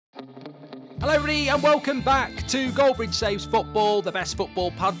Hello everybody and welcome back to Goldbridge Saves Football, the best football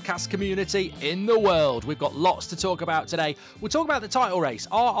podcast community in the world. We've got lots to talk about today. We'll talk about the title race.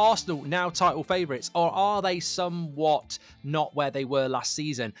 Are Arsenal now title favourites, or are they somewhat not where they were last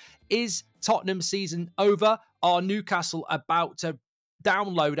season? Is Tottenham's season over? Are Newcastle about to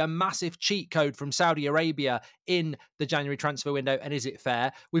download a massive cheat code from Saudi Arabia in the January transfer window, and is it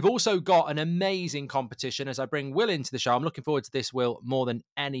fair? We've also got an amazing competition as I bring Will into the show. I'm looking forward to this, Will, more than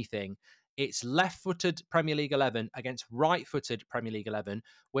anything. It's left-footed Premier League 11 against right-footed Premier League 11.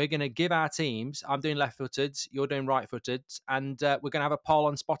 We're going to give our teams, I'm doing left-footed, you're doing right-footed, and we're going to have a poll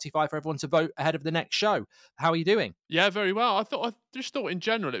on Spotify for everyone to vote ahead of the next show. How are you doing? Yeah, very well. I just thought in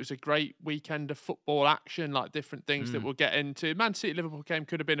general it was a great weekend of football action, like different things that we'll get into. Man City Liverpool game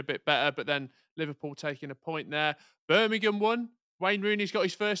could have been a bit better, but then Liverpool taking a point there. Birmingham won. Wayne Rooney's got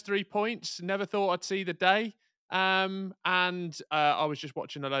his first 3 points. Never thought I'd see the day. And I was just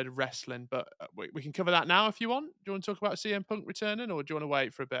watching a load of wrestling, but we can cover that now if you want. Do you want to talk about CM Punk returning, or do you want to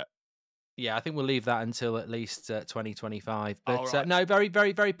wait for a bit? Yeah, I think we'll leave that until at least 2025. All But right. no, very,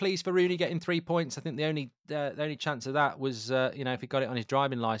 very, very pleased for Rooney getting 3 points. I think the only chance of that was, if he got it on his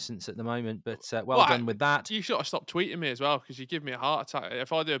driving license at the moment. But well Well, done with that. you sort of stop tweeting me as well because you give me a heart attack.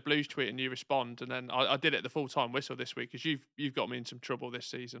 If I do a Blues tweet and you respond, and then I did it the full time whistle this week because you've got me in some trouble this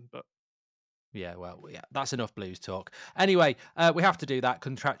season. But Yeah, well, yeah, that's enough Blues talk. Anyway, we have to do that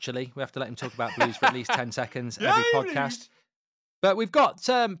contractually. We have to let him talk about Blues for at least 10 seconds every Yay, podcast. Blues! But we've got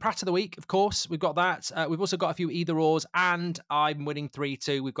Pratt of the Week, of course. We've got that. We've also got a few either-ors, and I'm winning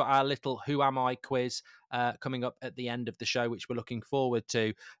 3-2. We've got our little Who Am I quiz coming up at the end of the show, which we're looking forward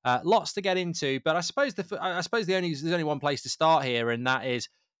to. Lots to get into, but I suppose there's only one place to start here, and that is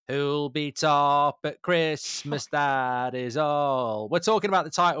who'll be top at Christmas. That is all. We're talking about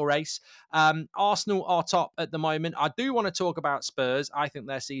the title race. Arsenal are top at the moment. I do want to talk about Spurs. I think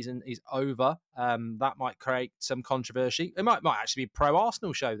their season is over. That might create some controversy. It might actually be a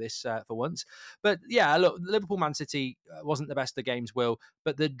pro-Arsenal show this for once. But yeah, look, Liverpool-Man City wasn't the best of games, Will,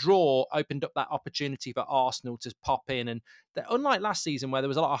 but the draw opened up that opportunity for Arsenal to pop in. And unlike last season where there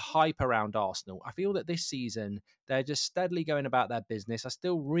was a lot of hype around Arsenal, I feel that this season they're just steadily going about their business. I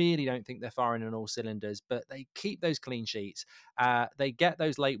still really don't think they're firing on all cylinders, but they keep those clean sheets. They get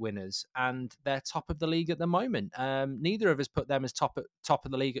those late winners, and they're top of the league at the moment. Neither of us put them as top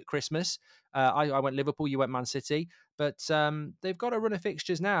of the league at Christmas. I went Liverpool, you went Man City, but they've got a run of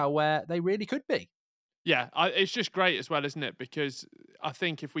fixtures now where they really could be. Yeah, it's just great as well, isn't it? Because I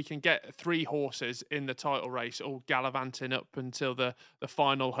think if we can get 3 horses in the title race all gallivanting up until the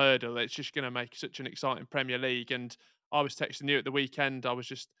final hurdle, it's just going to make such an exciting Premier League. And I was texting you at the weekend. I was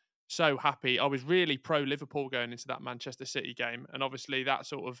just so happy. I was really pro Liverpool going into that Manchester City game, and obviously that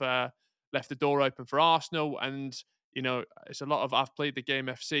sort of left the door open for Arsenal. And it's a lot of I've played the game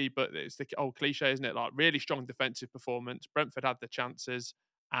FC, but it's the old cliche, isn't it? Like really strong defensive performance. Brentford had the chances,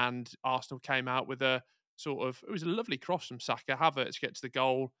 and Arsenal came out with a it was a lovely cross from Saka. Havertz gets the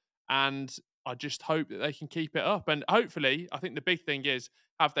goal, and I just hope that they can keep it up. And hopefully, I think the big thing is,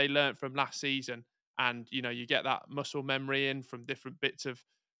 have they learnt from last season? And you get that muscle memory in from different bits of,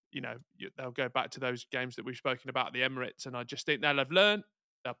 they'll go back to those games that we've spoken about at the Emirates, and I just think they'll have learnt,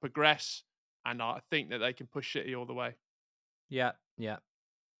 they'll progress, and I think that they can push City all the way. Yeah, yeah,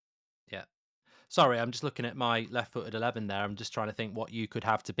 yeah. Sorry, I'm just looking at my left-footed 11 there. I'm just trying to think what you could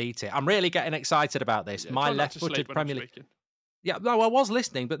have to beat it. I'm really getting excited about this. Yeah, My try not to sleep left-footed when I'm Premier League. speaking. Yeah, no, I was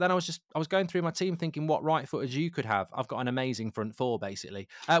listening, but then I was going through my team thinking what right-footers you could have. I've got an amazing front four, basically.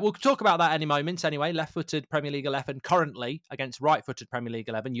 We'll talk about that any moment anyway. Left-footed Premier League 11 currently against right-footed Premier League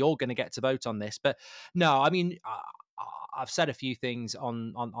 11. You're going to get to vote on this. But no, I mean, I've said a few things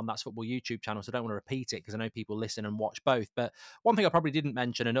on That's Football YouTube channel, so I don't want to repeat it because I know people listen and watch both. But one thing I probably didn't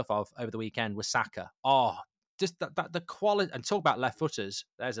mention enough of over the weekend was Saka. Oh, just that the quality, and talk about left footers.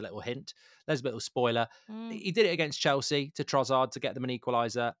 There's a little hint. There's a little spoiler. He did it against Chelsea to Trossard to get them an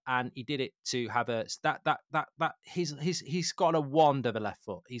equaliser, and he did it to Havertz. He's got a wand of a left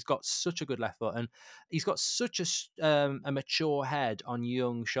foot. He's got such a good left foot, and he's got such a mature head on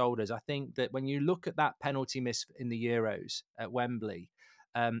young shoulders. I think that when you look at that penalty miss in the Euros at Wembley,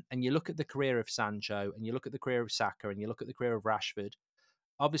 and you look at the career of Sancho, and you look at the career of Saka, and you look at the career of Rashford.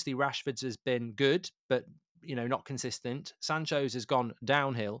 Obviously, Rashford's has been good, but not consistent. Sancho's has gone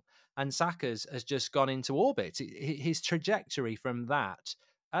downhill, and Saka's has just gone into orbit. His trajectory from that,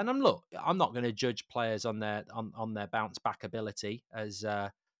 and I'm not going to judge players on their bounce back ability, as I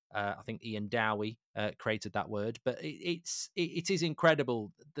think Ian Dowie created that word, but it is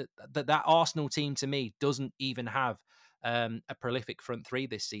incredible that Arsenal team to me doesn't even have a prolific front three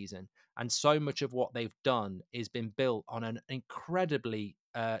this season, and so much of what they've done is been built on an incredibly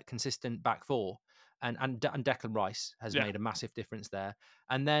consistent back four, and Declan Rice has Yeah. made a massive difference there.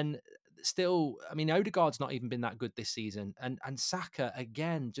 And then still, I mean, Odegaard's not even been that good this season, and Saka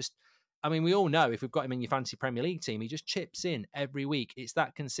again just. I mean, we all know if we've got him in your fantasy Premier League team, he just chips in every week. It's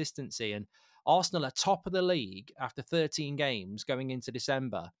that consistency. And Arsenal are top of the league after 13 games going into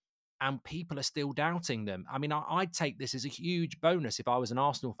December, and people are still doubting them. I mean, I'd take this as a huge bonus if I was an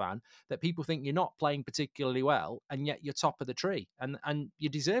Arsenal fan, that people think you're not playing particularly well, and yet you're top of the tree, and you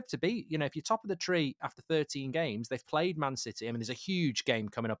deserve to be. You know, if you're top of the tree after 13 games, they've played Man City. I mean, there's a huge game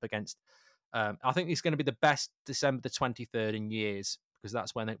coming up against. I think it's going to be the best December the 23rd in years, because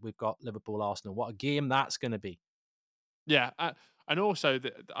that's when we've got Liverpool Arsenal. What a game that's going to be! Yeah, and also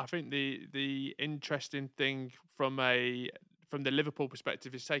I think the interesting thing from the Liverpool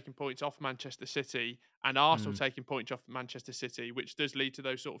perspective is taking points off Manchester City and Arsenal Mm. taking points off Manchester City, which does lead to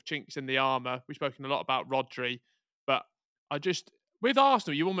those sort of chinks in the armour. We've spoken a lot about Rodri, but I just with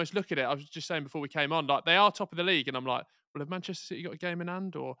Arsenal, you almost look at it. I was just saying before we came on, like they are top of the league, and I'm like, well, have Manchester City got a game in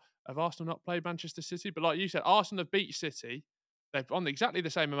hand, or have Arsenal not played Manchester City? But like you said, Arsenal have beat City. They've won exactly the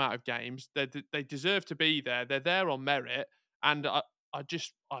same amount of games. They deserve to be there. They're there on merit, and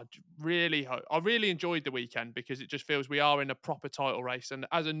really hope. I really enjoyed the weekend because it just feels we are in a proper title race. And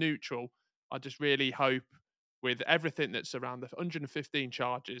as a neutral, I just really hope, with everything that's around the 115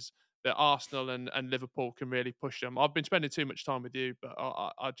 charges, that Arsenal and Liverpool can really push them. I've been spending too much time with you, but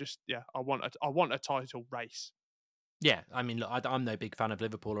I just yeah, I want a title race. Yeah, I mean, look, I'm no big fan of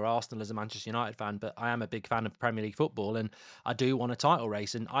Liverpool or Arsenal as a Manchester United fan, but I am a big fan of Premier League football, and I do want a title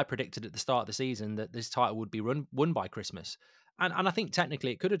race. And I predicted at the start of the season that this title would be won by Christmas, and I think technically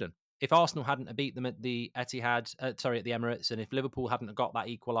it could have done if Arsenal hadn't have beat them at the Etihad, sorry, at the Emirates, and if Liverpool hadn't have got that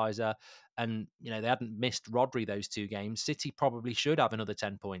equaliser, and they hadn't missed Rodri those two games, City probably should have another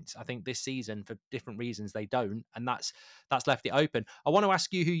 10 points. I think this season, for different reasons, they don't, and that's left it open. I want to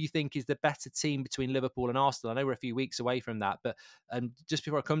ask you who you think is the better team between Liverpool and Arsenal. I know we're a few weeks away from that, but just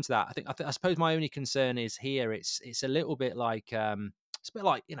before I come to that, I suppose my only concern is here. It's a little bit like. It's a bit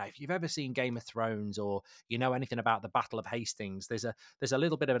like, if you've ever seen Game of Thrones, or you know anything about the Battle of Hastings. There's a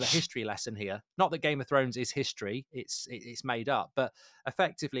little bit of a history lesson here. Not that Game of Thrones is history; it's made up. But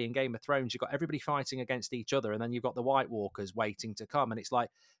effectively, in Game of Thrones, you've got everybody fighting against each other, and then you've got the White Walkers waiting to come. And it's like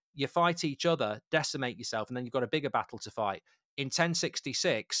you fight each other, decimate yourself, and then you've got a bigger battle to fight. In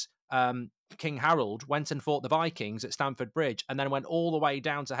 1066, King Harold went and fought the Vikings at Stamford Bridge, and then went all the way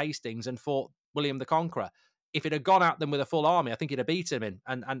down to Hastings and fought William the Conqueror. If it had gone at them with a full army, I think he'd have beaten him,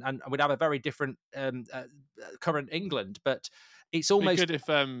 and we'd have a very different current England. But it's almost,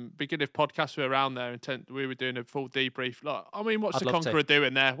 Be good if podcasts were around there and we were doing a full debrief. Like, I mean, what's I'd the love to. Conqueror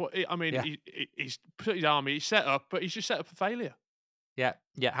doing there? I mean, Yeah. he's put his army, he's set up, but he's just set up for failure. Yeah,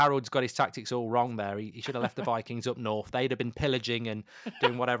 yeah. Harold's got his tactics all wrong there. He should have left the Vikings up north. They'd have been pillaging and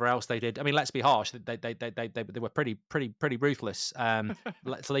doing whatever else they did. I mean, let's be harsh. They were pretty ruthless.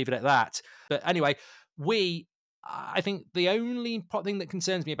 Let's leave it at that. But anyway, I think the only thing that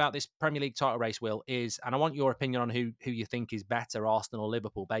concerns me about this Premier League title race, Will, is, and I want your opinion on who you think is better, Arsenal or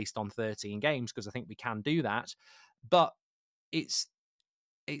Liverpool, based on 13 games, because I think we can do that. But it's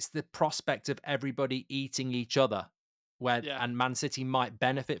it's the prospect of everybody eating each other, where Yeah. and Man City might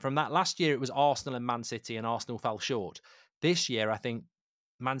benefit from that. Last year it was Arsenal and Man City, and Arsenal fell short. This year I think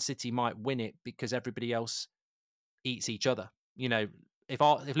Man City might win it because everybody else eats each other. If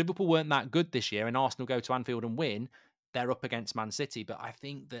Liverpool weren't that good this year and Arsenal go to Anfield and win, they're up against Man City. But I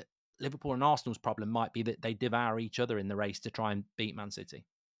think that Liverpool and Arsenal's problem might be that they devour each other in the race to try and beat Man City.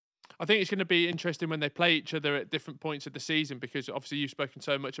 I think it's going to be interesting when they play each other at different points of the season, because obviously you've spoken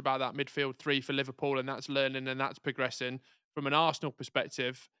so much about that midfield three for Liverpool, and that's learning and that's progressing. From an Arsenal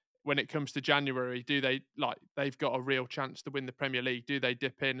perspective, when it comes to January, do they they've got a real chance to win the Premier League? Do they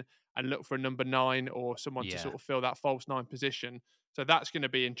dip in and look for a number nine or someone to Yeah. sort of fill that false nine position? So that's going to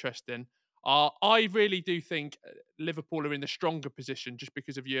be interesting. I really do think Liverpool are in the stronger position just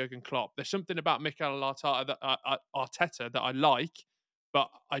because of Jurgen Klopp. There's something about Mikel Arteta that I like, but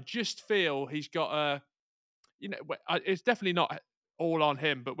I just feel he's got a, it's definitely not all on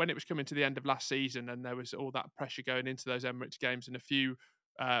him. But when it was coming to the end of last season and there was all that pressure going into those Emirates games and a few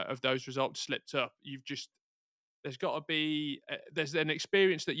of those results slipped up, there's got to be there's an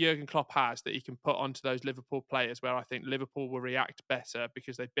experience that Jurgen Klopp has that he can put onto those Liverpool players, where I think Liverpool will react better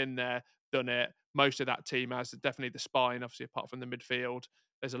because they've been there, done it. Most of that team has definitely the spine, obviously apart from the midfield.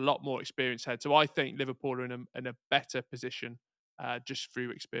 There's a lot more experience ahead, so I think Liverpool are in a better position just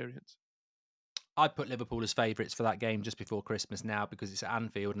through experience. I put Liverpool as favourites for that game just before Christmas now because it's at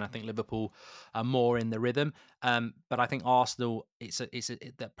Anfield, and I think Liverpool are more in the rhythm. But I think Arsenal, they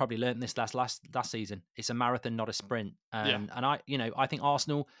probably learned this last season. It's a marathon, not a sprint. Yeah. And I think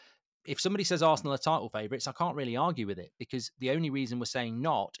Arsenal. If somebody says Arsenal are title favourites, I can't really argue with it because the only reason we're saying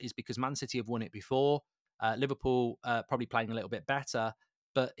not is because Man City have won it before. Liverpool probably playing a little bit better,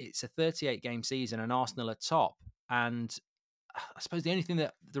 but it's a 38 game season and Arsenal are top. And I suppose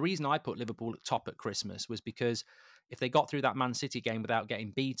the reason I put Liverpool at top at Christmas was because if they got through that Man City game without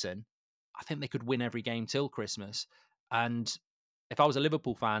getting beaten, I think they could win every game till Christmas. And if I was a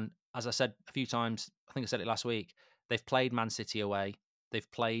Liverpool fan, as I said a few times, I think I said it last week, they've played Man City away,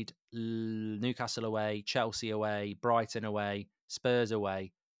 they've played Newcastle away, Chelsea away, Brighton away, Spurs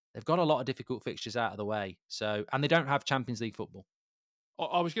away. They've got a lot of difficult fixtures out of the way. So, and they don't have Champions League football.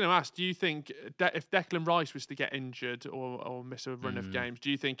 I was going to ask, do you think if Declan Rice was to get injured or miss a run of Mm. games,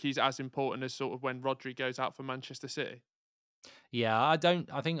 do you think he's as important as sort of when Rodri goes out for Manchester City? Yeah, I don't.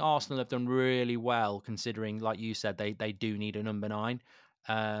 I think Arsenal have done really well considering, like you said, they do need a number nine.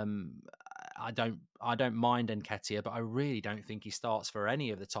 Um, I don't mind Nketiah, but I really don't think he starts for any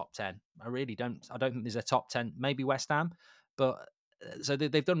of the top 10. I really don't. I don't think there's a top 10. Maybe West Ham, but so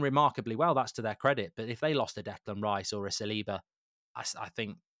they've done remarkably well. That's to their credit. But if they lost a Declan Rice or a Saliba, I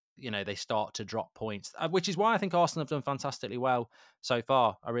think they start to drop points, which is why I think Arsenal have done fantastically well so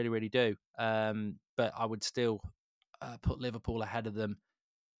far. I really, really do. But I would still put Liverpool ahead of them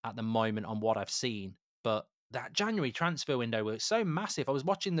at the moment on what I've seen. But that January transfer window was so massive. I was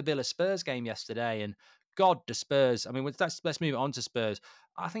watching the Villa Spurs game yesterday, and God, the Spurs. I mean, let's move on to Spurs.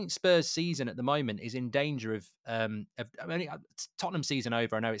 I think Spurs' season at the moment is in danger of. I mean, Tottenham season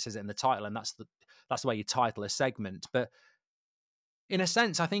over. I know it says it in the title, and that's the way you title a segment. But in a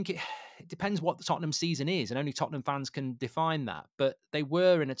sense, I think it depends what the Tottenham season is, and only Tottenham fans can define that. But they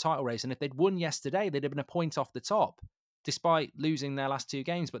were in a title race, and if they'd won yesterday, they'd have been a point off the top, despite losing their last two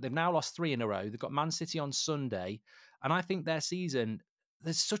games. But they've now lost three in a row. They've got Man City on Sunday, and I think their season,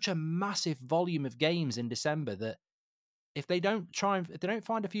 there's such a massive volume of games in December that if they don't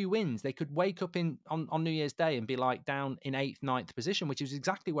find a few wins, they could wake up on New Year's Day and be like down in eighth, ninth position, which is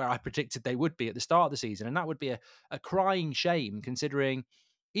exactly where I predicted they would be at the start of the season. And that would be a crying shame considering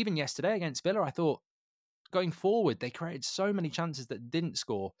even yesterday against Villa, I thought going forward, they created so many chances that didn't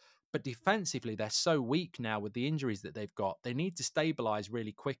score. But defensively, they're so weak now with the injuries that they've got. They need to stabilize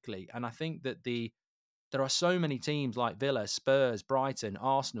really quickly. And I think that there are so many teams like Villa, Spurs, Brighton,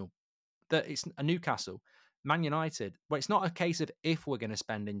 Arsenal that it's a Newcastle, Man United, where it's not a case of if we're going to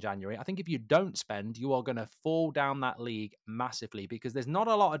spend in January. I think if you don't spend, you are going to fall down that league massively because there's not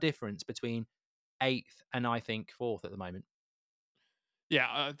a lot of difference between eighth and I think fourth at the moment.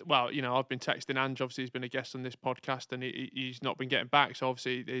 Yeah, well, I've been texting Ange. Obviously, he's been a guest on this podcast, and he's not been getting back. So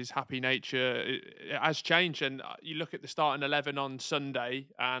obviously, his happy nature it has changed. And you look at the starting 11 on Sunday,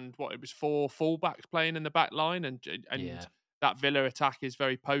 and what it was four fullbacks playing in the back line, and Yeah. that Villa attack is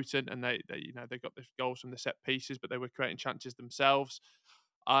very potent, and they got the goals from the set pieces, but they were creating chances themselves.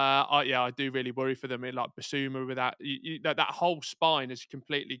 I do really worry for them. Like Basuma, with that whole spine has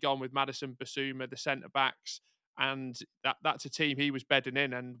completely gone with Madison, Basuma, the centre backs, and that's a team he was bedding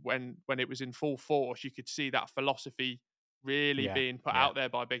in. And when it was in full force, you could see that philosophy really Yeah. being put Yeah. out there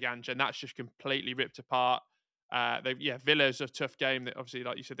by Big Ange, and that's just completely ripped apart. Villa's a tough game. That obviously,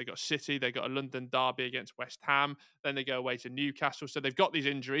 like you said, they got City, they got a London derby against West Ham, then they go away to Newcastle. So they've got these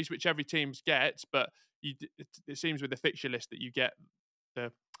injuries, which every team gets, but it seems with the fixture list that you get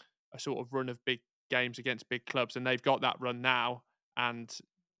the a sort of run of big games against big clubs, and they've got that run now. And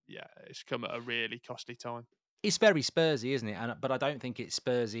yeah, it's come at a really costly time. It's very Spursy, isn't it? But I don't think it's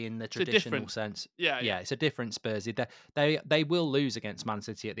Spursy in the It's a traditional different, sense. yeah. Yeah, it's a different Spursy. They will lose against Man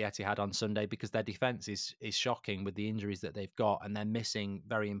City at the Etihad on Sunday because their defense is shocking with the injuries that they've got and they're missing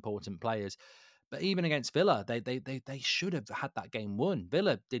very important players. But even against Villa, they should have had that game won.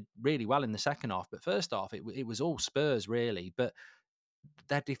 Villa did really well in the second half, but first half it was all Spurs really. But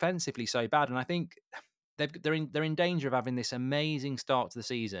they're defensively so bad, and I think they're in danger of having this amazing start to the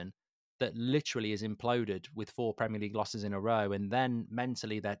season that literally is imploded with four Premier League losses in a row, and then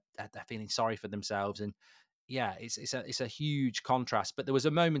mentally they're feeling sorry for themselves. And yeah, it's a huge contrast. But there was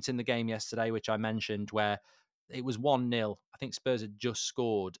a moment in the game yesterday which I mentioned where it was 1-0. I think Spurs had just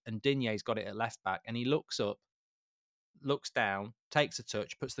scored, and Digne's got it at left back, and he looks up, looks down, takes a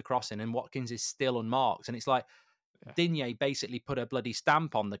touch, puts the cross in, and Watkins is still unmarked, and it's like Yeah. Digne basically put a bloody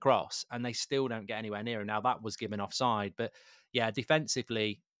stamp on the cross and they still don't get anywhere near him. Now that was given offside, but yeah,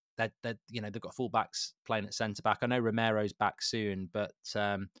 defensively, they've got fullbacks playing at centre back. I know Romero's back soon, but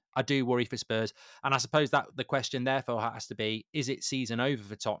I do worry for Spurs. And I suppose that the question therefore has to be: is it season over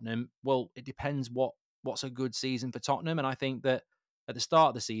for Tottenham? Well, it depends what's a good season for Tottenham. And I think that at the start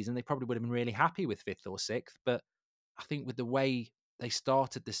of the season they probably would have been really happy with fifth or sixth, but I think with the way they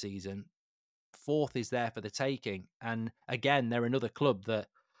started the season, fourth is there for the taking. And again, they're another club that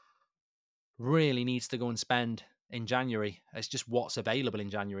really needs to go and spend in January. It's just what's available in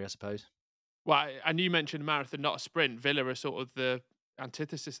January, I suppose. Well, and you mentioned marathon, not a sprint. Villa are sort of the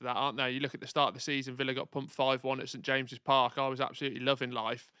antithesis of that, aren't they? You look at the start of the season, Villa got pumped 5-1 at St James's Park. I was absolutely loving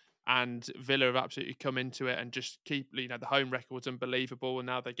life. And Villa have absolutely come into it and just keep, the home record's unbelievable. And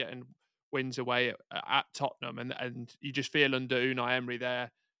now they're getting wins away at Tottenham. And you just feel under Unai Emery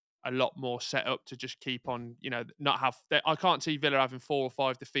there a lot more set up to just keep on, not have. I can't see Villa having 4 or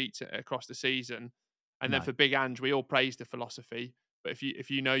 5 defeats across the season. And then No. for Big Ange, we all praise the philosophy. But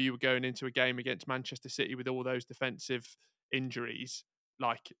if you know you were going into a game against Manchester City with all those defensive injuries,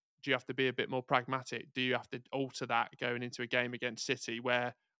 like, do you have to be a bit more pragmatic? Do you have to alter that going into a game against City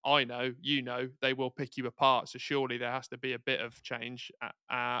where I know, they will pick you apart. So surely there has to be a bit of change.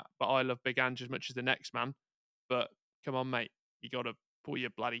 But I love Big Ange as much as the next man. But come on, mate, you got to pull your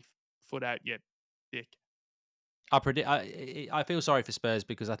bloody foot out, you dick. I predict. I feel sorry for Spurs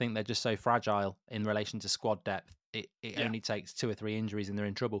because I think they're just so fragile in relation to squad depth. It Yeah. only takes 2 or 3 injuries and they're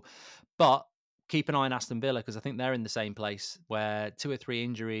in trouble. But keep an eye on Aston Villa because I think they're in the same place where 2 or 3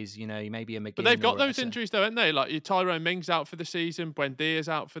 injuries. Maybe a But they've McGinn got or those injuries though, haven't they? Like your Tyrone Mings out for the season, Buendia's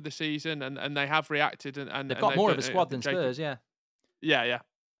out for the season, and they have reacted and, they've and got they've more of done. a I squad think than Jacob. Spurs, yeah. Yeah, yeah.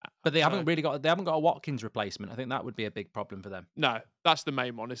 But So they haven't got a Watkins replacement. I think that would be a big problem for them. no, that's the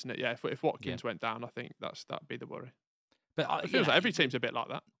main one, isn't it? Yeah. If Yeah, Watkins went down, I think that'd be the worry. but It feels like every team's a bit like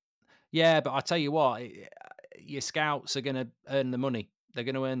that. yeah, but I tell you what, your scouts are going to earn the money. They're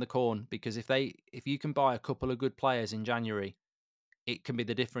going to earn the corn because if you can buy a couple of good players in January, it can be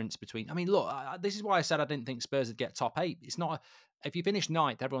the difference between. I mean, look, this is why I said I didn't think Spurs would get top eight. It's not. If you finish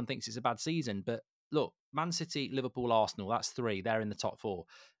ninth, everyone thinks it's a bad season. But look, Man City, Liverpool, Arsenal, that's three. They're in the top four.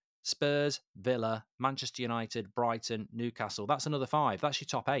 Spurs, Villa, Manchester United, Brighton, Newcastle. That's another five. That's your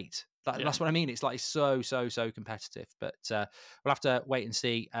top eight. Yeah. That's what I mean. It's like so competitive. But we'll have to wait and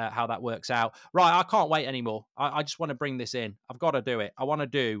see how that works out. Right, I can't wait anymore. I just want to bring this in. I've got to do it. I want to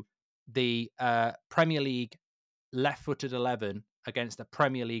do the Premier League left-footed 11 against the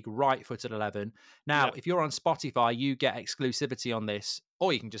Premier League right-footed 11. Now, Yeah. if you're on Spotify, you get exclusivity on this,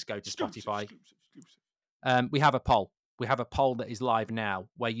 or you can just go to Exclusive, Spotify. exclusive, exclusive. We have a poll. We have a poll that is live now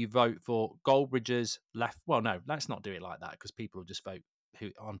where you vote for Goldbridge's left. Well, no, let's not do it like that because people will just vote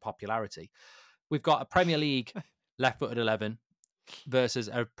on popularity. We've got a Premier League left-footed 11 versus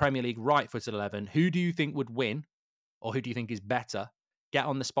a Premier League right-footed 11. Who do you think would win, or who do you think is better? Get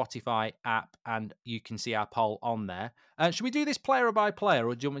on the Spotify app and you can see our poll on there. Should we do this player by player,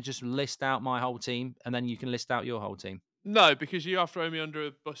 or do you want me to just list out my whole team and then you can list out your whole team? No, because you are throwing me under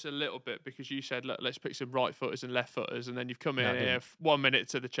a bus a little bit because you said, look, let's pick some right footers and left footers, and then you've come No, in I here didn't. 1 minute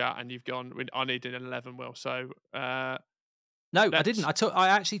to the chat and you've gone, I need an 11, Will. So No, I didn't. let's. I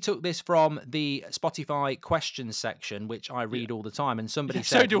actually took this from the Spotify questions section, which I Yeah. read all the time, and somebody Yeah,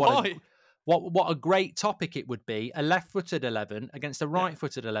 so said do I. what a great topic it would be, a left-footed 11 against a Yeah.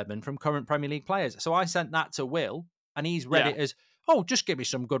 right-footed 11 from current Premier League players. So I sent that to Will, and he's read Yeah. it as, "Oh, just give me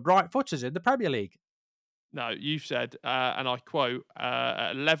some good right-footers in the Premier League." No, you've said, and I quote,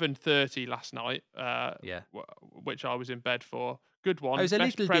 at 11:30 last night, Yeah. which I was in bed for. Good I one. was a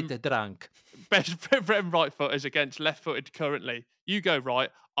little bit drunk. Best prem right footers against left footed currently. You go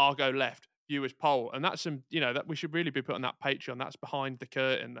right, I'll go left. Viewers poll, and that's some, that we should really be putting that Patreon. That's behind the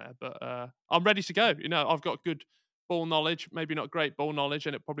curtain there, but I'm ready to go. I've got good ball knowledge, maybe not great ball knowledge,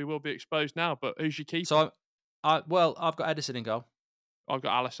 and it probably will be exposed now. But who's your keeper? So I've got Edison in goal. I've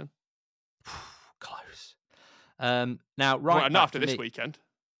got Allison. Close. Now Well, right not back after for this me. weekend.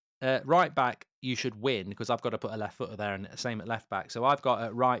 Right back, you should win because I've got to put a left footer there, and same at left back. So I've got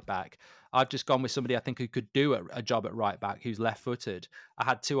at right back. I've just gone with somebody I think who could do a job at right back who's left footed. I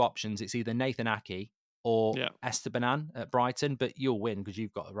had two options. It's either Nathan Aki or Yeah. Estebanan at Brighton, but you'll win because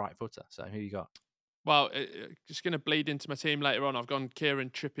you've got a right footer. So who you got? Well, just going to bleed into my team later on. I've gone Kieran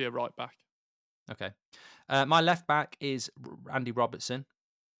Trippier right back. Okay. My left back is Andy Robertson.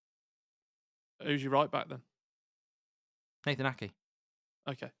 Who's your right back then? Nathan Aki.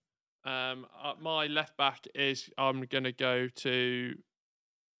 Okay. My left back is I'm gonna go to.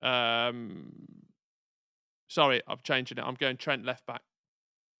 Um, sorry, I'm changing it. I'm going Trent left back.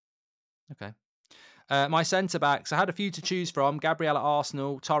 Okay. My centre backs, I had a few to choose from. Gabriel at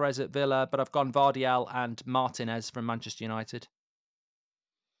Arsenal, Torres at Villa, but I've gone Vardiel and Martinez from Manchester United.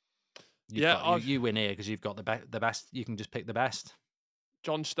 You've Yeah, got I've you win here because you've got the best. You can just pick the best.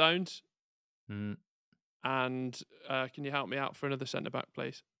 John Stones, Mm. and can you help me out for another centre back,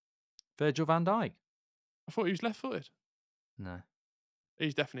 please? Virgil van Dijk. I thought he was left-footed. No,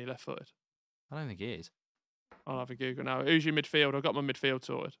 He's definitely left-footed. I don't think he is. I'll have a Google now. Who's your midfield? I've got my midfield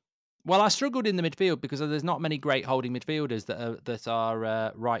sorted. Well, I struggled in the midfield because there's not many great holding midfielders that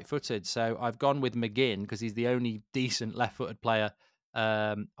are right-footed. So I've gone with McGinn because he's the only decent left-footed player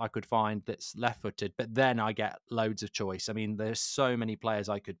I could find that's left-footed. But then I get loads of choice. I mean, there's so many players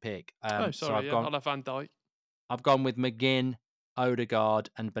I could pick. Oh, So sorry, yeah, I'll have Van Dijk. I've gone with McGinn, Odegaard,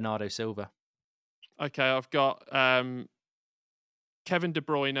 and Bernardo Silva. Okay, I've got Kevin De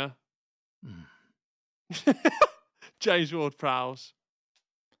Bruyne, Mm. James Ward-Prowse,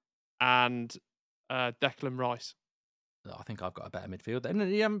 and Declan Rice. I think I've got a better midfield. And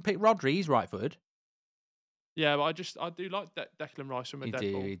you haven't picked Rodri. He's right-footed. Yeah, but I do like Declan Rice from a He dead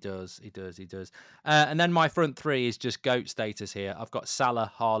do, ball. he does, he does, he does. And then my front three is just GOAT status here. I've got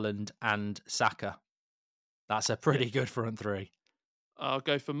Salah, Haaland, and Saka. That's a Yeah, pretty good front three. I'll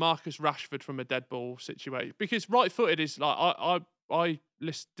go for Marcus Rashford from a dead ball situation because right-footed is like I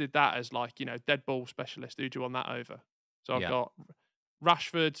listed that as like dead ball specialist. Who do you want that over? So I've Yeah. got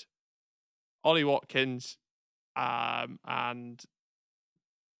Rashford, Ollie Watkins, and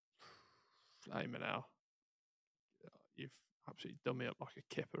name it now. You've absolutely done me up like a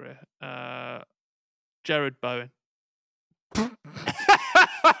kipper here. Jared Bowen.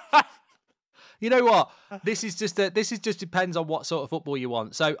 You know what? This is just depends on what sort of football you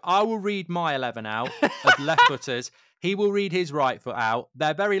want. So I will read my 11 out of left footers. He will read his right foot out.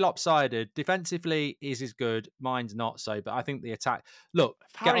 They're very lopsided. Defensively, his is good. Mine's not so, but I think the attack. Look,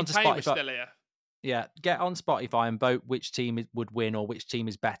 If get Harry onto Kane was Spotify. still here. Yeah, get on Spotify and vote which team would win or which team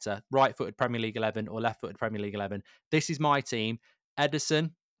is better. Right-footed Premier League 11 or left-footed Premier League 11. This is my team.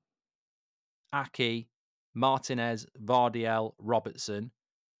 Edison, Aki, Martinez, Vardiel, Robertson,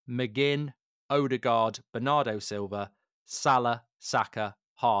 McGinn, Odegaard, Bernardo Silva, Salah, Saka,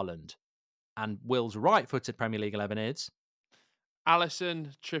 Haaland. And Will's right-footed Premier League 11 is...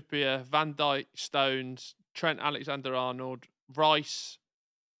 Allison, Trippier, Van Dijk, Stones, Trent Alexander-Arnold, Rice,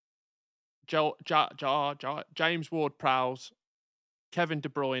 James Ward-Prowse, Kevin De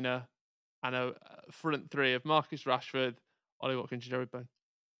Bruyne, and a front three of Marcus Rashford, Ollie Watkins, Jared Bowen.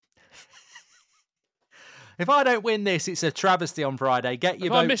 If I don't win this, it's a travesty on Friday. Get your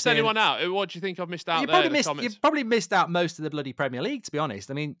Have I votes missed in. anyone out? What do you think I've missed out You there probably in the missed. You comments? probably missed out most of the bloody Premier League. To be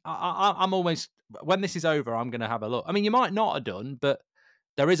honest, I mean, I'm almost when this is over, I'm going to have a look. I mean, you might not have done, but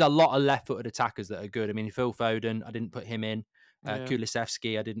there is a lot of left-footed attackers that are good. I mean, Phil Foden, I didn't put him in. Yeah.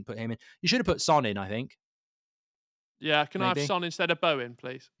 Kulusevski, I didn't put him in. You should have put Son in. I think Yeah, can I have maybe. Son instead of Bowen,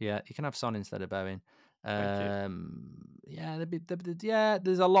 please? Yeah, you can have Son instead of Bowen. Thank you. Yeah, yeah.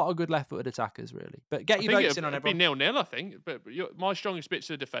 There's a lot of good left-footed attackers, really. But get I your think votes in on it'd be everyone. 0-0, I think. But my strongest bit's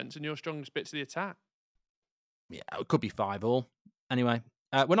the defence and your strongest bit's the attack. Yeah, it could be 5-5. Anyway,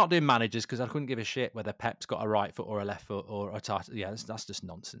 we're not doing managers because I couldn't give a shit whether Pep's got a right foot or a left foot or a tight. Yeah, that's just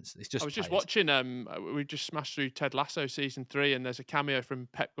nonsense. It's I just was just players. watching. We just smashed through Ted Lasso season 3, and there's a cameo from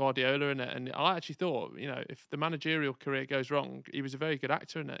Pep Guardiola in it. And I actually thought, if the managerial career goes wrong, he was a very good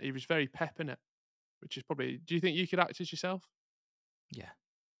actor in it. He was very Pep in it, which is probably. Do you think you could act as yourself? Yeah,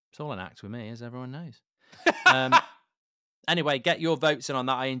 it's all an act with me, as everyone knows. Anyway, get your votes in on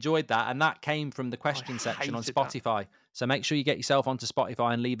that. I enjoyed that. And that came from the I question section on hated that. Spotify. So make sure you get yourself onto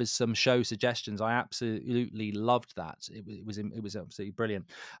Spotify and leave us some show suggestions. I absolutely loved that. It was absolutely brilliant.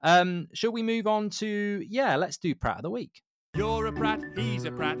 Shall we move on to, let's do Prat of the Week. You're a prat, he's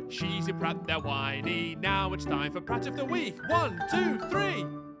a prat, she's a prat, they're whiny. Now it's time for Prat of the Week. 1, 2, 3.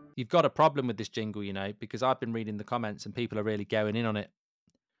 You've got a problem with this jingle, because I've been reading the comments and people are really going in on it.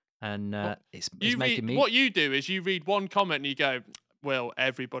 And it's making me... What you do is you read one comment and you go, well,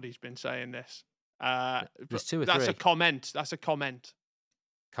 everybody's been saying this. There's 2 or That's 3 a comment. That's a comment.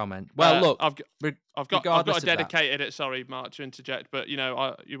 comment. Well, look, I've got regardless to of that, dedicate it. Sorry, Mark, to interject, but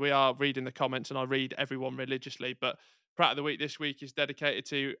we are reading the comments, and I read everyone religiously. But Prat of the Week this week is dedicated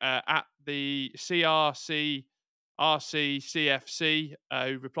to at the CRCFC,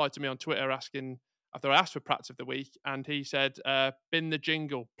 who replied to me on Twitter asking after I asked for Prats of the Week, and he said, "Bin the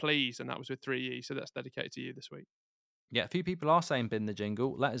jingle, please," and that was with 3 E. So that's dedicated to you this week. yeah, a few people are saying bin the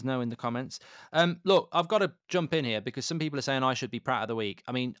jingle. Let us know in the comments. Look, I've got to jump in here because some people are saying I should be Prat of the Week.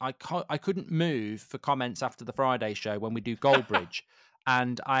 I mean, I couldn't move for comments after the Friday show when we do Goal Bridge.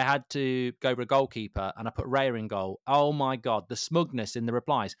 And I had to go for a goalkeeper and I put Raya in goal. Oh my God, the smugness in the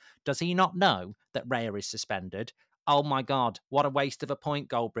replies. Does he not know that Raya is suspended? oh my God, what a waste of a point,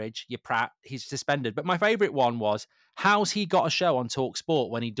 Goldbridge, you prat. He's suspended. But my favourite one was, how's he got a show on Talk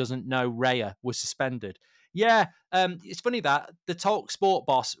Sport when he doesn't know Raya was suspended? Yeah, it's funny that the Talk Sport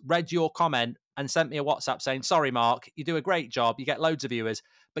boss read your comment and sent me a WhatsApp saying, sorry, Mark, you do a great job. You get loads of viewers,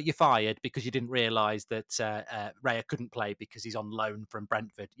 but you're fired because you didn't realise that Raya couldn't play because he's on loan from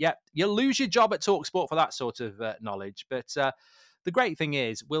Brentford. Yep, you'll lose your job at Talk Sport for that sort of knowledge. But the great thing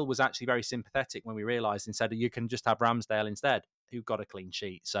is, Will was actually very sympathetic when we realised and said, you can just have Ramsdale instead, who got a clean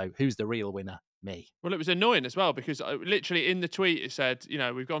sheet. So who's the real winner? Me. Well, it was annoying as well because literally in the tweet it said, you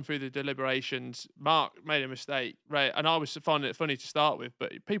know, we've gone through the deliberations. Mark made a mistake, right? And I was finding it funny to start with,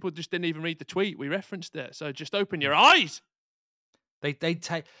 but people just didn't even read the tweet. We referenced it, so just open your eyes. They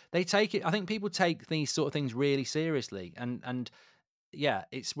take it. I think people take these sort of things really seriously, and yeah,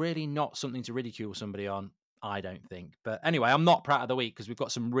 it's really not something to ridicule somebody on. I don't think. But anyway, I'm not proud of the week because we've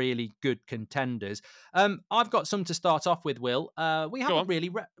got some really good contenders. I've got some to start off with. Will we Go haven't on.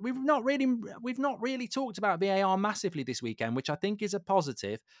 really we've not really talked about VAR massively this weekend, which I think is a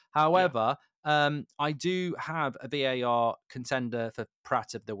positive. Yeah. However, I do have a VAR contender for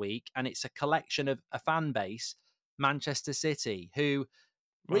Pratt of the week, and it's a collection of a fan base, Manchester City, who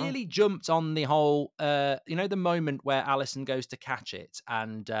Wow. really jumped on the whole, the moment where Allison goes to catch it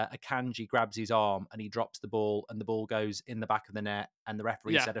and Akanji grabs his arm and he drops the ball and the ball goes in the back of the net and the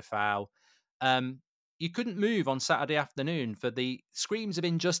referee Yeah. said a foul. Um, you couldn't move on Saturday afternoon for the screams of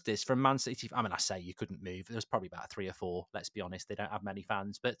injustice from Man City. I mean, I say you couldn't move. There was probably about three or four. Let's be honest, they don't have many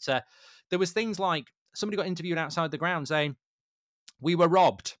fans. But there was things like somebody got interviewed outside the ground saying we were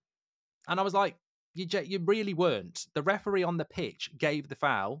robbed, and I was like, you really weren't. The referee on the pitch gave the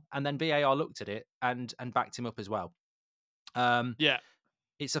foul, and then VAR looked at it and backed him up as well. Um, Yeah.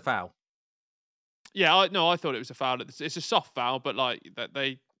 it's a foul. Yeah. I thought it was a foul. It's a soft foul, but like that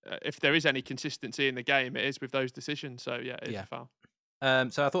they, if there is any consistency in the game, it is with those decisions. So yeah, it is a Yeah. foul.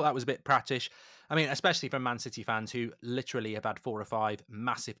 So I thought that was a bit prattish. I mean, especially from Man City fans who literally have had four or five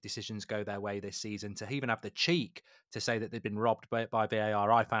massive decisions go their way this season. To even have the cheek to say that they've been robbed by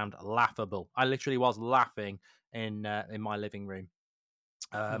VAR, I found laughable. I literally was laughing in my living room.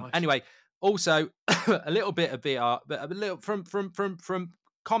 Nice. Anyway, also a little bit of VR, but a little from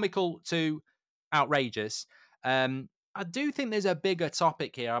comical to outrageous. I do think there's a bigger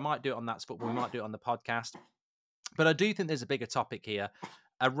topic here. I might do it on That's Football. We might do it on the podcast. But I do think there's a bigger topic here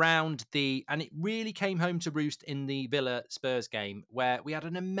around and it really came home to roost in the Villa Spurs game where we had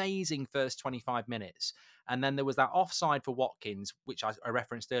an amazing first 25 minutes. And then there was that offside for Watkins, which I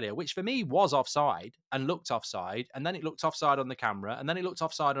referenced earlier, which for me was offside and looked offside. And then it looked offside on the camera. And then it looked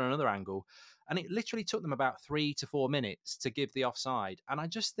offside on another angle. And it literally took them about 3 to 4 minutes to give the offside. And I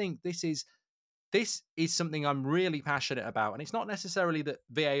just think this is something I'm really passionate about. And it's not necessarily that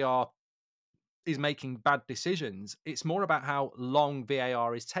VAR is making bad decisions. It's more about how long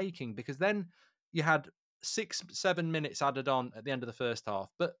VAR is taking because then you had 6, 7 minutes added on at the end of the first half,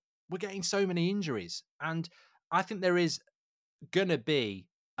 but we're getting so many injuries. And I think there is going to be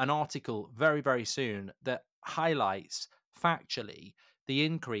an article very, very soon that highlights factually the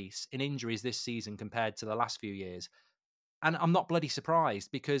increase in injuries this season compared to the last few years. And I'm not bloody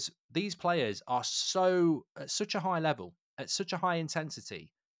surprised because these players are so at such a high level, at such a high intensity,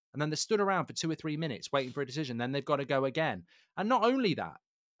 and then they're stood around for 2 or 3 minutes waiting for a decision. Then they've got to go again. And not only that,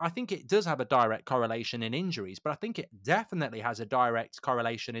 I think it does have a direct correlation in injuries, but I think it definitely has a direct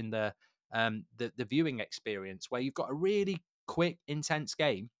correlation in the viewing experience where you've got a really quick, intense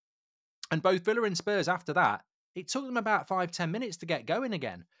game and both Villa and Spurs after that, it took them about 5, 10 minutes to get going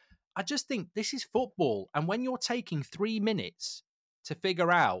again. I just think this is football. And when you're taking 3 minutes to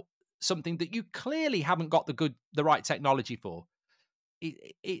figure out something that you clearly haven't got the right technology for,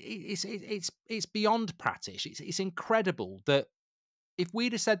 it's beyond prattish. It's incredible that if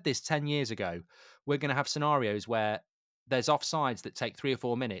we'd have said this 10 years ago, we're going to have scenarios where there's offsides that take 3 or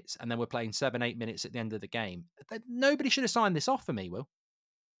 4 minutes and then we're playing 7, 8 minutes at the end of the game. Nobody should have signed this off for me, Will.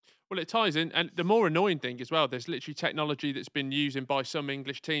 Well, it ties in, and the more annoying thing as well, there's literally technology that's been used by some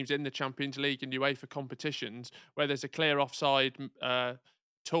English teams in the Champions League and UEFA competitions where there's a clear offside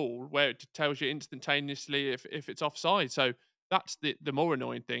tool where it tells you instantaneously if it's offside. So that's the more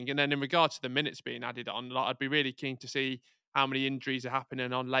annoying thing. And then in regards to the minutes being added on, like, I'd be really keen to see how many injuries are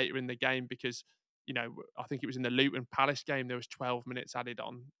happening on later in the game because I think it was in the Luton Palace game there was 12 minutes added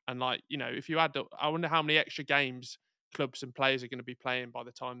on, and like if you add up, I wonder how many extra games clubs and players are going to be playing by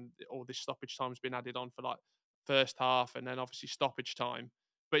the time all this stoppage time's been added on for like first half and then obviously stoppage time.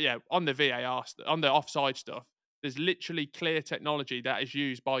 But yeah, on the VAR, on the offside stuff, there's literally clear technology that is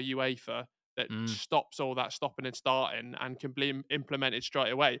used by UEFA that Mm. stops all that stopping and starting and can be implemented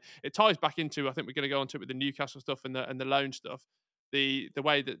straight away. It ties back into, I think we're going to go on to it with the Newcastle stuff and the loan stuff. The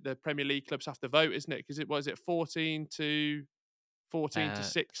way that the Premier League clubs have to vote, isn't it? Because it was it 14 to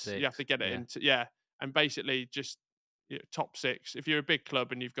 6 you have to 6. get it Yeah. into, yeah, and basically just, top 6. If you're a big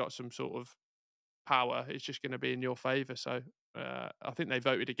club and you've got some sort of power, it's just gonna be in your favour, so, I think they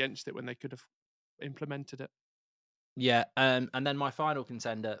voted against it when they could have implemented it. Yeah, and then my final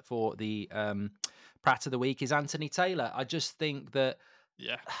contender for the Pratt of the week is Anthony Taylor. I just think that,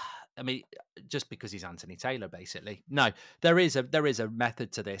 Yeah. I mean, just because he's Anthony Taylor, basically. No, there is a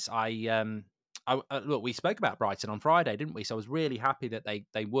method to this. Look, we spoke about Brighton on Friday, didn't we? So I was really happy that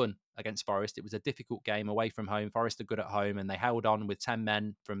they won against Forest. It was a difficult game away from home. Forest are good at home, and they held on with 10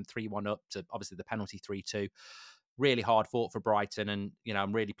 men from 3-1 up to obviously the penalty 3-2. Really hard fought for Brighton, and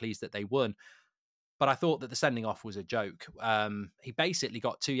I'm really pleased that they won. But I thought that the sending off was a joke. He basically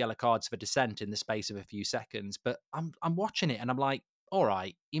got 2 yellow cards for dissent in the space of a few seconds. But I'm watching it and I'm like, all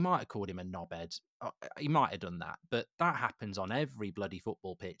right, he might have called him a knobhead. He might have done that, but that happens on every bloody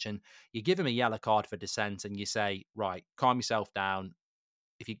football pitch. And you give him a yellow card for dissent, and you say, right, calm yourself down.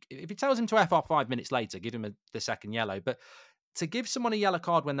 If he tells him to f off 5 minutes later, give him the second yellow. But to give someone a yellow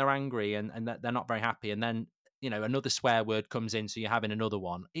card when they're angry and that they're not very happy, and then another swear word comes in, so you're having another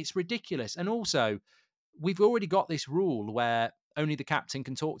one, it's ridiculous. And also, we've already got this rule where only the captain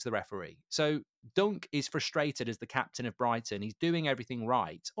can talk to the referee. So Dunk is frustrated as the captain of Brighton. He's doing everything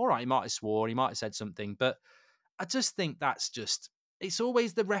right. All right, he might have swore, he might have said something, but I just think that's just. It's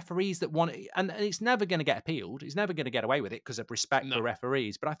always the referees that want it, and it's never going to get appealed. He's never going to get away with it because of respect for No.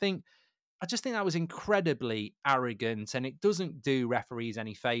 referees. But I just think that was incredibly arrogant, and it doesn't do referees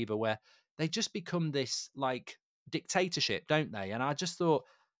any favor. Where they just become this like dictatorship, don't they? And I just thought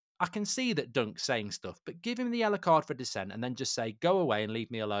I can see that Dunk's saying stuff, but give him the yellow card for dissent and then just say, go away and leave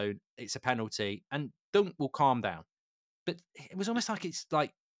me alone. It's a penalty. And Dunk will calm down. But it was Y almost like it's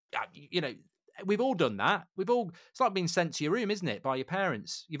like, we've all done that. It's like being sent to your room, isn't it, by your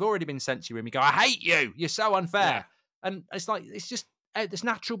parents? You've already been sent to your room. You go, I hate you. You're so yeah. unfair. And it's like, it's just, it's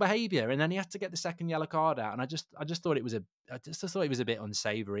natural behavior. And then he had to get the second yellow card out. And I just thought it was a bit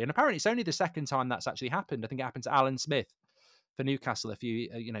unsavory. And apparently it's only the second time that's actually happened. I think it happened to Alan Smith for Newcastle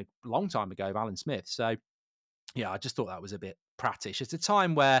long time ago of Alan Smith. So yeah, I just thought that was a bit prattish. It's a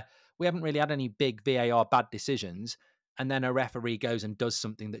time where we haven't really had any big VAR bad decisions, and then a referee goes and does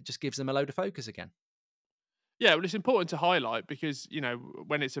something that just gives them a load of focus again. Yeah, well, it's important to highlight because,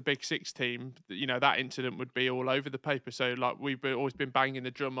 when it's a Big Six team, that incident would be all over the paper. So, like, always been banging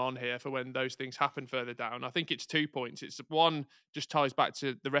the drum on here for when those things happen further down. I think it's 2 points. It's one, just ties back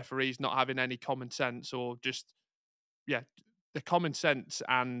to the referees not having any common sense or just, yeah, the common sense,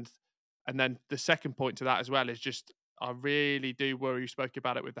 and then the second point to that as well is just I really do worry. You spoke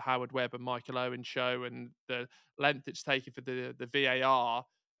about it with the Howard Webb and Michael Owen show and the length it's taken for the VAR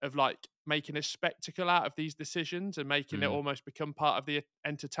of like making a spectacle out of these decisions and making it Mm, almost become part of the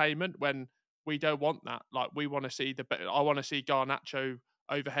entertainment when we don't want that. Like we want to see I want to see Garnacho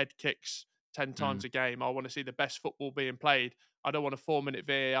overhead kicks 10 times mm, a game. I want to see the best football being played. I don't want a 4 minute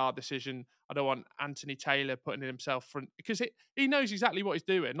VAR decision. I don't want Anthony Taylor putting himself front because he knows exactly what he's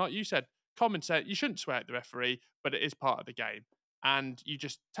doing. Like you said, common sense. You shouldn't swear at the referee, but it is part of the game, and you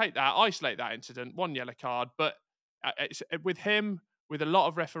just take that, isolate that incident, one yellow card. But with him, with a lot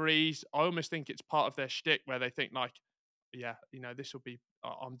of referees, I almost think it's part of their shtick where they think like, yeah, this will be.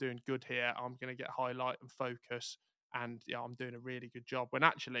 I'm doing good here. I'm going to get highlight and focus, and yeah, I'm doing a really good job. When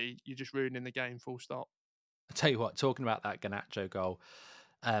actually, you're just ruining the game. Full stop. I tell you what, talking about that Ganacho goal,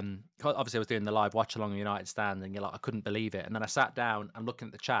 obviously I was doing the live watch along the United stand, and you're like, I couldn't believe it. And then I sat down and looking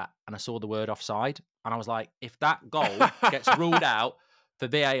at the chat, and I saw the word offside, and I was like, if that goal gets ruled out for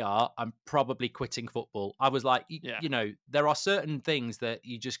VAR, I'm probably quitting football. I was like, Yeah, there are certain things that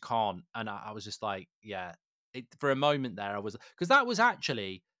you just can't, and I was just like, yeah. For a moment there, I was because that was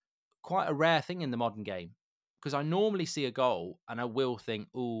actually quite a rare thing in the modern game. Because I normally see a goal and I will think,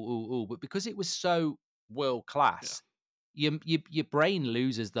 ooh, ooh, ooh, but because it was so world yeah, class, your brain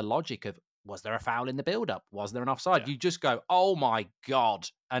loses the logic of was there a foul in the build up? Was there an offside? yeah. You just go, oh my god,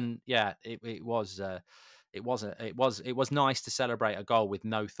 and yeah, it was. It was nice to celebrate a goal with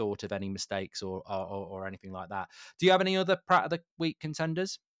no thought of any mistakes or anything like that. Do you have any other Pratt of the Week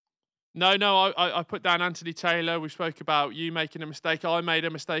contenders? No, no, I put down Anthony Taylor. We spoke about you making a mistake. I made a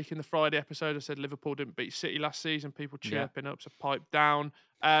mistake in the Friday episode. I said Liverpool didn't beat City last season. People Yeah, chirping up, so pipe down.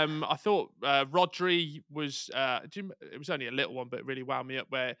 I thought Rodri was. It was only a little one, but it really wound me up.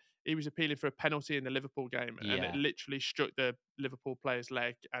 Where he was appealing for a penalty in the Liverpool game, and it yeah. literally struck the Liverpool player's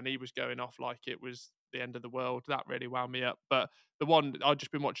leg, and he was going off like it was the end of the world. That really wound me up. But the one I've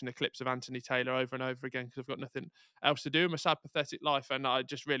just been watching the clips of Anthony Taylor over and over again because I've got nothing else to do in my sad, pathetic life, and I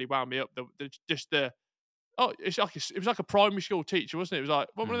just really wound me up. The oh, it was like a primary school teacher, wasn't it? It was like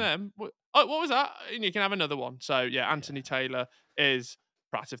one of Mm, them. Oh, what was that? And you can have another one. So yeah, Anthony yeah. Taylor is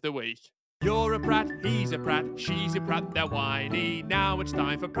Prat of the Week. You're a prat, he's a prat, she's a prat, they're whiny. Now it's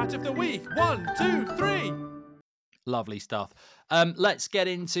time for Prat of the Week. One, two, three. Lovely stuff. Let's get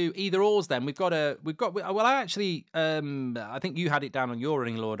into either ors then. Well, I think you had it down on your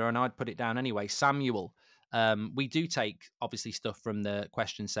running order and I'd put it down anyway. Samuel. We do take obviously stuff from the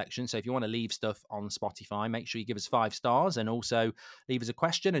question section. So if you want to leave stuff on Spotify, make sure you give us 5 stars and also leave us a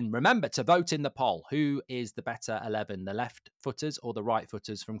question. And remember to vote in the poll. Who is the better 11, the left footers or the right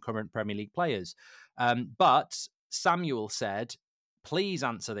footers from current Premier League players? But Samuel said, please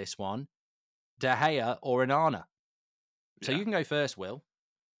answer this one. De Gea or Onana? So Yeah. you can go first, Will.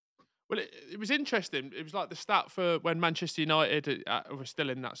 Well, it was interesting. It was like the stat for when Manchester United were still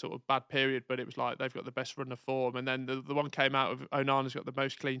in that sort of bad period, but it was like they've got the best run of form. And then the one came out of Onana's got the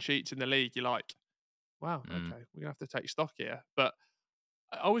most clean sheets in the league. You're like, wow, Mm. okay, we're gonna have to take stock here. But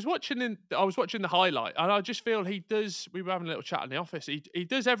I was watching the highlight, and I just feel he does. We were having a little chat in the office. He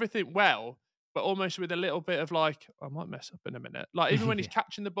does everything well, but almost with a little bit of like, I might mess up in a minute. Like even when he's Yeah.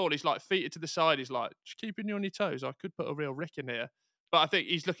 catching the ball, he's like feet to the side. He's like, just keeping you on your toes. I could put a real Rick in here, but I think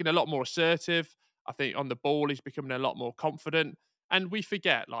he's looking a lot more assertive. I think on the ball, he's becoming a lot more confident. And we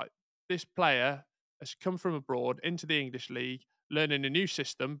forget like this player has come from abroad into the English league, learning a new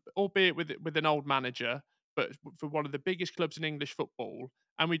system, albeit with an old manager, but for one of the biggest clubs in English football,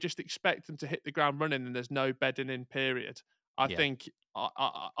 and we just expect them to hit the ground running and there's no bedding in period. I Yeah. think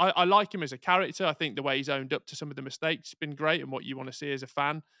I like him as a character. I think the way he's owned up to some of the mistakes has been great and what you want to see as a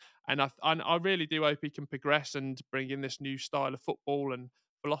fan. And I really do hope he can progress and bring in this new style of football and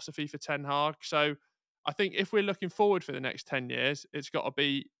philosophy for Ten Hag. So I think if we're looking forward for the next 10 years, it's got to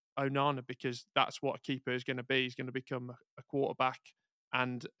be Onana because that's what a keeper is going to be. He's going to become a quarterback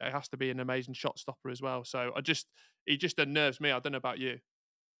and it has to be an amazing shot stopper as well. So he just unnerves me. I don't know about you.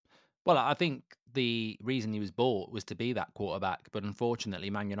 Well, I think the reason he was bought was to be that quarterback, but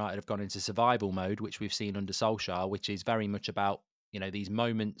unfortunately, Man United have gone into survival mode, which we've seen under Solskjaer, which is very much about these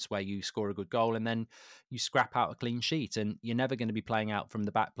moments where you score a good goal and then you scrap out a clean sheet, and you're never going to be playing out from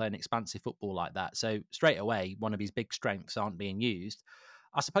the back, playing expansive football like that. So straight away, one of his big strengths aren't being used.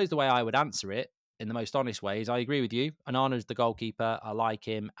 I suppose the way I would answer it in the most honest way is I agree with you. Anana's the goalkeeper. I like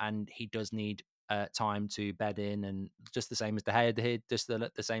him, and he does need time to bed in, and just the same as De Gea did, just the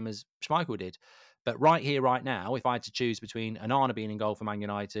same as Schmeichel did. But right here, right now, if I had to choose between Onana being in goal for Man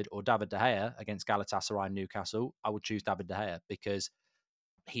United or David De Gea against Galatasaray and Newcastle, I would choose David De Gea because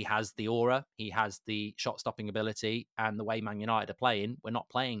he has the aura, he has the shot stopping ability, and the way Man United are playing, we're not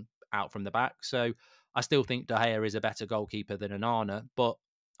playing out from the back. So I still think De Gea is a better goalkeeper than Onana, but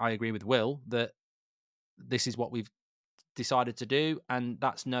I agree with Will that this is what we've decided to do, and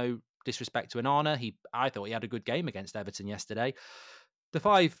that's no disrespect to Onana. I thought he had a good game against Everton yesterday. The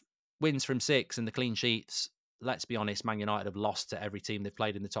 5 wins from 6 and the clean sheets. Let's be honest, Man United have lost to every team they've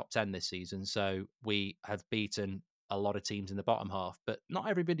played in the top 10 this season. So we have beaten a lot of teams in the bottom half, but not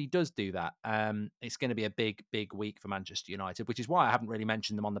everybody does do that. It's going to be a big, big week for Manchester United, which is why I haven't really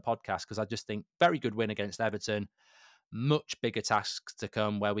mentioned them on the podcast because I just think very good win against Everton. Much bigger tasks to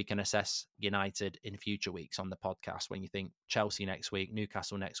come where we can assess United in future weeks on the podcast. When you think Chelsea next week,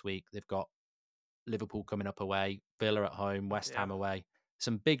 Newcastle next week, they've got Liverpool coming up away, Villa at home, West Yeah, Ham away.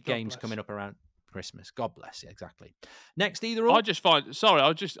 Some big God games bless. coming up around Christmas. God bless you. Exactly. Next, either I or. just find sorry,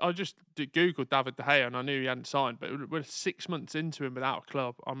 I just googled David De Gea and I knew he hadn't signed, but we're 6 months into him without a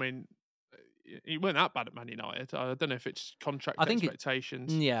club. I mean, he weren't that bad at Man United. I don't know if it's I contract think it.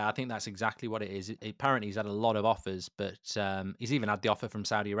 expectations. Yeah, I think that's exactly what it is. Apparently, he's had a lot of offers, but he's even had the offer from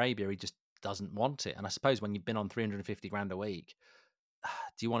Saudi Arabia. He just doesn't want it. And I suppose when you've been on 350 grand a week,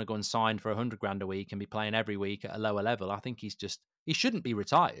 do you want to go and sign for 100 grand a week and be playing every week at a lower level? I think he shouldn't be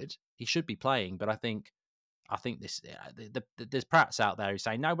retired. He should be playing, but I think this there's Prats out there who's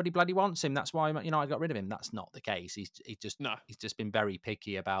saying nobody bloody wants him. That's why I got rid of him. That's not the case. No. He's just been very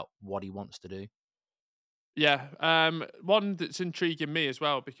picky about what he wants to do. Yeah, one that's intriguing me as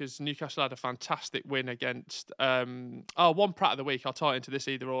well because Newcastle had a fantastic win against. One Pratt of the week. I'll tie it into this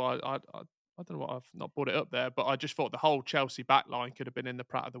either or. I don't know what I've not brought it up there, but I just thought the whole Chelsea back line could have been in the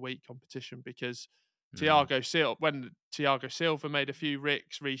Pratt of the Week competition because Mm, When Thiago Silva made a few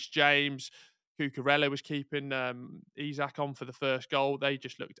ricks, Reece James, Cucurella was keeping Isak on for the first goal. They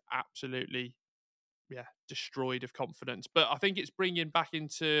just looked absolutely destroyed of confidence. But I think it's bringing back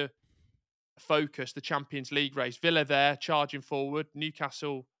into focus the Champions League race. Villa there charging forward,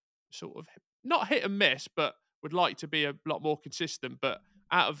 Newcastle sort of not hit and miss, but would like to be a lot more consistent. But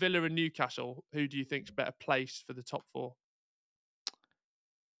out of Villa and Newcastle, who do you think's better placed for the top four?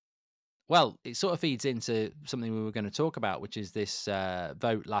 Well, it sort of feeds into something we were going to talk about, which is this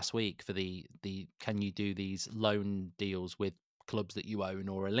vote last week for the can you do these loan deals with clubs that you own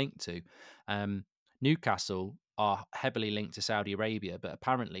or are linked to? Um, Newcastle are heavily linked to Saudi Arabia, but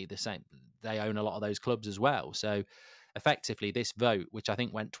apparently they own a lot of those clubs as well. So effectively, this vote, which I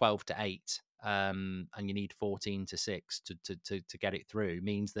think went 12-8, and you need 14-6 to get it through,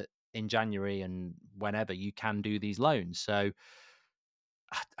 means that in January and whenever you can do these loans. So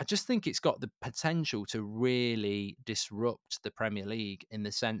I just think it's got the potential to really disrupt the Premier League in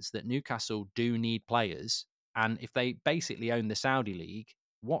the sense that Newcastle do need players. And if they basically own the Saudi League,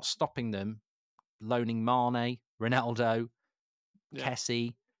 what's stopping them loaning Mane, Ronaldo, Yeah,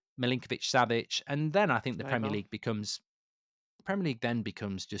 Kessie, Milinkovic Savic? And then I think the Premier Neymar. League becomes Premier League then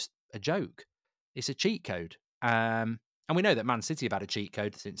becomes just a joke. It's a cheat code. And we know that Man City have had a cheat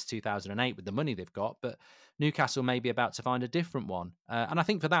code since 2008 with the money they've got, but Newcastle may be about to find a different one. And I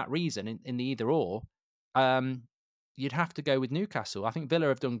think for that reason, in the either or, um, you'd have to go with Newcastle. I think Villa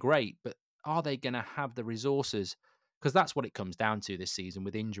have done great, but are they going to have the resources? Because that's what it comes down to this season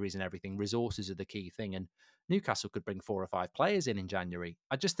with injuries and everything. Resources are the key thing. And Newcastle could bring 4 or 5 players in January.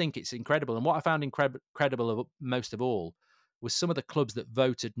 I just think it's incredible. And what I found incredible most of all was some of the clubs that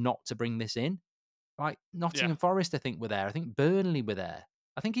voted not to bring this in. Like Yeah. Nottingham Forest, I think were there. I think Burnley were there.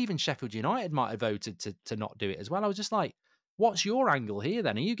 I think even Sheffield United might have voted to not do it as well. I was just like, what's your angle here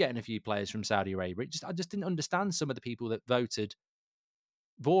then? Are you getting a few players from Saudi Arabia? I just didn't understand some of the people that voted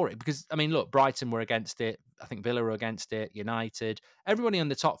for it because I mean, look, Brighton were against it. I think Villa were against it. United, everybody in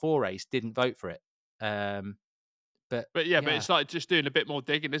the top four race didn't vote for it. But But yeah, but yeah, it's like just doing a bit more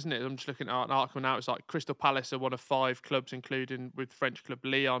digging, isn't it? I'm just looking at an article now. It's like Crystal Palace are one of 5 clubs, including with French club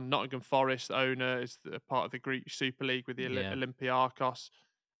Lyon. Nottingham Forest owner is part of the Greek Super League with the yeah. Olympiacos.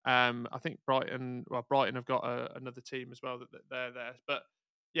 I think Brighton. Well, Brighton have got another team as well that they're there. But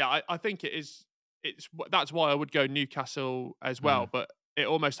yeah, I think it is. That's why I would go Newcastle as well. Mm. But it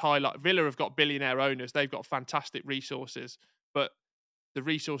almost highlight Villa have got billionaire owners. They've got fantastic resources, but the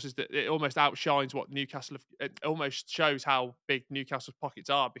resources that it almost outshines what Newcastle have, it almost shows how big Newcastle's pockets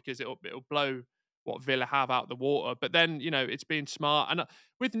are because it'll blow what Villa have out the water. But then, it's being smart. And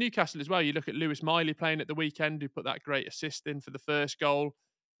with Newcastle as well, you look at Lewis Miley playing at the weekend, who put that great assist in for the first goal.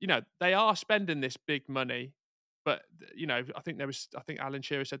 They are spending this big money. But I think Alan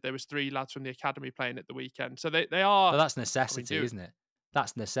Shearer said there was 3 lads from the academy playing at the weekend. So they But are, that's I mean, necessity, do isn't it?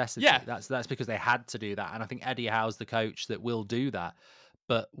 That's necessity. yeah, That's because they had to do that, and I think Eddie Howe's the coach that will do that.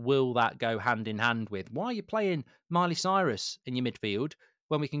 But will that go hand in hand with why are you playing Miley Cyrus in your midfield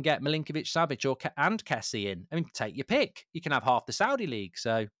when we can get Milinkovic Savic and Kessie in? I mean, take your pick. You can have half the Saudi league.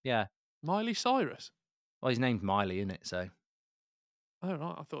 So yeah, Miley Cyrus. well, his name's Miley, isn't it? So Oh,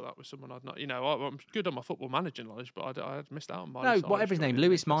 right. I thought that was someone I'd not. I'm good on my football manager knowledge, but I had missed out on Miley no, Cyrus whatever his name, joining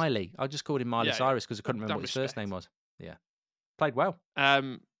Lewis Newcastle. Miley. I just called him Miley Yeah, yeah. Cyrus because I Oh, couldn't remember damn what his first name respect. was. Yeah, played well.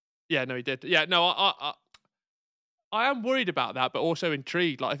 Um, yeah, no, he did. Yeah, no, I am worried about that, but also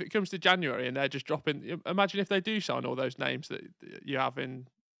intrigued. Like, if it comes to January and they're just dropping, imagine if they do sign all those names that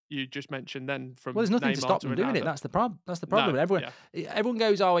you just mentioned then Well, there's from nothing to Neymar stop to them doing it. Ronaldo. That's the problem. That's the problem. No, yeah, Everyone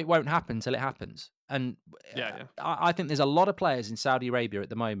goes, "Oh, it won't happen until it happens." And yeah, yeah, I think there's a lot of players in Saudi Arabia at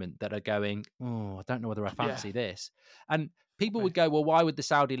the moment that are going, "Oh, I don't know whether I yeah. fancy this." And people Me, would go, "Well, why would the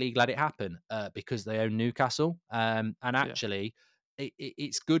Saudi league let it happen?" Because they own Newcastle. And yeah, actually,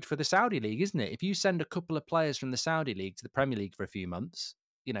 it's good for the Saudi league, isn't it? If you send a couple of players from the Saudi league to the Premier League for a few months,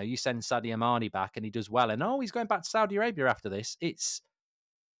 you send Sadio Mane back and he does well, and he's going back to Saudi Arabia after this. It's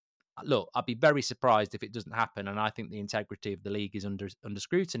Look, I'd be very surprised if it doesn't happen, and I think the integrity of the league is under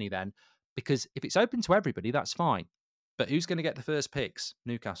scrutiny then, because if it's open to everybody, that's fine. But who's going to get the first picks?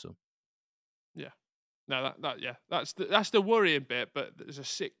 Newcastle. yeah. No, yeah, that's the worrying bit. But there's a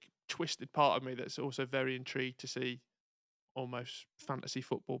sick, twisted part of me that's also very intrigued to see almost fantasy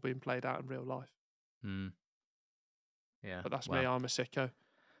football being played out in real life. Hmm. Yeah. But that's me. Well, I'm a sicko.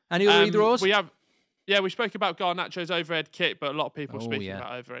 any other either ors? We have, yeah, we spoke about Garnacho's overhead kick, but a lot of people are Oh speaking yeah,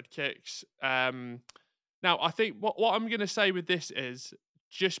 about overhead kicks. Now, I think what I'm going to say with this is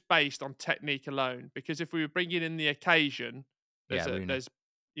just based on technique alone, because if we were bringing in the occasion, yeah. Rooney. there's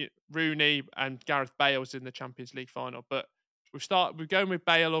Rooney and Gareth Bale's in the Champions League final, but we're going with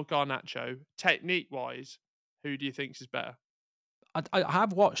Bale or Garnacho. Technique wise, who do you think is better? I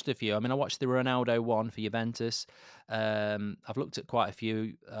have watched a few. I mean, I watched the Ronaldo one for Juventus. I've looked at quite a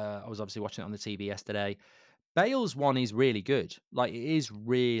few. I was obviously watching it on the TV yesterday. Bale's one is really good. Like it is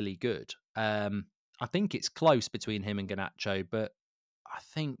really good. I think it's close between him and Ganacho, but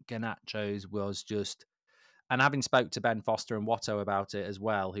think Garnacho's was just, and having spoke to Ben Foster and Watto about it as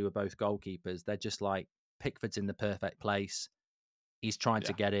well, who were both goalkeepers, they're just like Pickford's in the perfect place. He's trying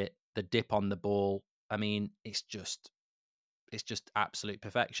to Yeah. get it, the dip on the ball. I mean, it's just absolute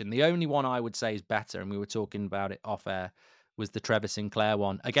perfection. The only one I would say is better, and we were talking about it off air, was the Trevor Sinclair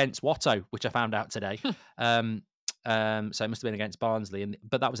one against Watto, which I found out today. Um, so it must have been against Barnsley,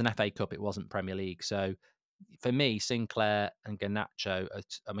 but that was an FA Cup. It wasn't Premier League. So for me, Sinclair and Garnacho,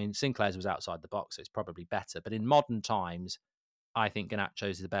 I mean, Sinclair's was outside the box, so it's probably better. But in modern times, I think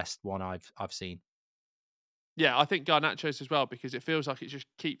Garnacho's the best one I've seen. Yeah, I think Garnacho's as well because it feels like it just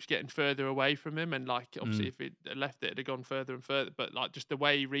keeps getting further away from him, and like obviously Mm. if it had left it, it'd have gone further and further. But like just the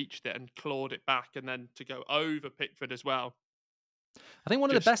way he reached it and clawed it back, and then to go over Pickford as well. I think one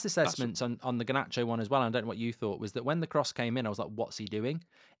of the Just best that's assessments on the Ganacho one as well, and I don't know what you thought, was that when the cross came in, I was like, "What's he doing?"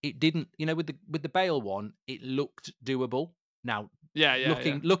 It didn't, with the Bale one, it looked doable. Now, yeah, yeah,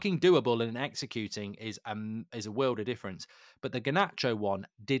 yeah, looking doable and executing is a world of difference. But the Ganacho one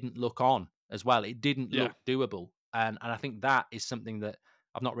didn't look on as well. It didn't yeah. look doable, and I think that is something that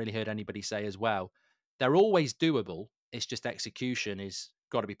I've not really heard anybody say as well. They're always doable. It's just execution is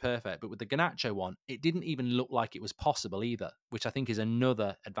got to be perfect. But with the Ganacho one, it didn't even look like it was possible either, which I think is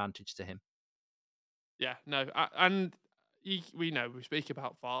another advantage to him. Yeah, no, and we know we speak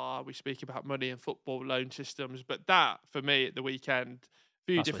about VAR, we speak about money and football loan systems, but that for me at the weekend, a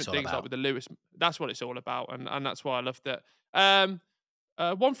few That's what it's different all things like about. with the Lewis, that's what it's all about, and that's why I loved it.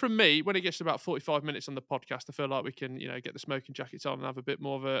 One from me when it gets to about 45 minutes on the podcast, I feel like we can get the smoking jackets on and have a bit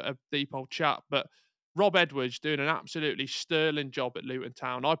more of a deep old chat. But Rob Edwards doing an absolutely sterling job at Luton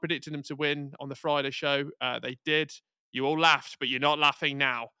Town. I predicted them to win on the Friday show. They did. You all laughed, but you're not laughing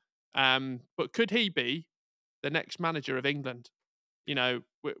now. But could he be the next manager of England? We've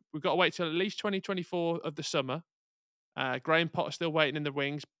got to wait till at least 2024 of the summer. Graham Potter's still waiting in the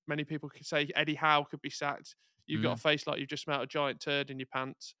wings. Many people could say Eddie Howe could be sacked. You've got a Mm, face like you've just smelt a giant turd in your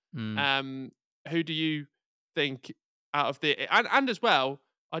pants. mm. Um, who do you think out of the and as well?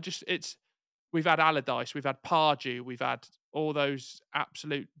 I just it's we've had Allardyce, we've had Pardew, we've had all those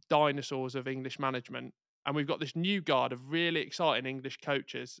absolute dinosaurs of English management, and we've got this new guard of really exciting English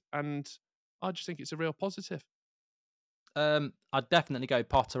coaches, and I just think it's a real positive. I'd definitely go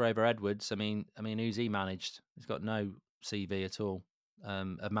Potter over Edwards. I mean, who's he managed? He's got no CV at all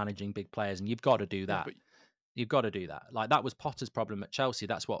of managing big players, and you've got to do Yeah, that. but You've got to do that. Like that was Potter's problem at Chelsea.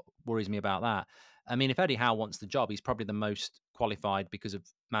 That's what worries me about that. I mean, if Eddie Howe wants the job, he's probably the most qualified because of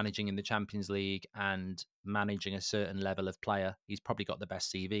managing in the Champions League and managing a certain level of player. He's probably got the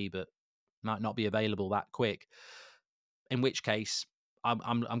best CV, but might not be available that quick. In which case,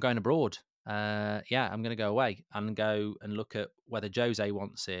 I'm going abroad. Yeah, I'm going to go away and go and look at whether Jose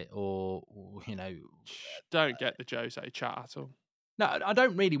wants it or. don't get the Jose chat at all. No, I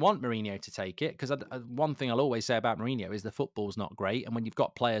don't really want Mourinho to take it because one thing I'll always say about Mourinho is the football's not great, and when you've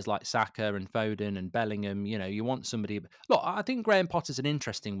got players like Saka and Foden and Bellingham, you want somebody. Look, I think Graham Potter's an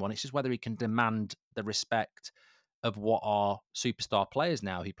interesting one. It's just whether he can demand the respect of what are superstar players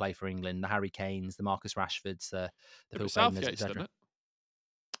now who play for England: the Harry Kanes, the Marcus Rashfords, the Yeah, Phil but Fodens, Southgate's done etc. it,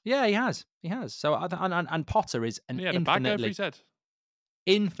 Yeah, he has. He has. So, and Potter is and an he had a bag over his head.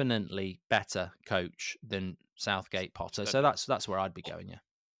 infinitely better coach than Southgate Potter. So Stunning. that's where I'd be going. Yeah.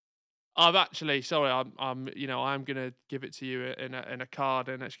 I've actually, sorry, I'm gonna give it to you in a card,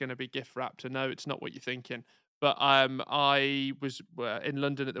 and it's gonna be gift wrapped. And no, it's not what you're thinking. But I was in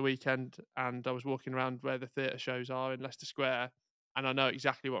London at the weekend, and I was walking around where the theatre shows are in Leicester Square, and I know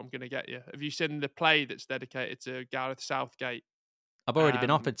exactly what I'm gonna get you. Have you seen the play that's dedicated to Gareth Southgate? I've already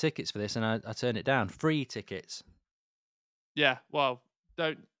been Um, offered tickets for this, and I turned it down. Free tickets. yeah, well,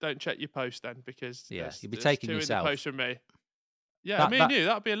 don't check your post then because Yeah, there's you'll be there's taking two in the post yourself. from me. Yeah, That me and that you,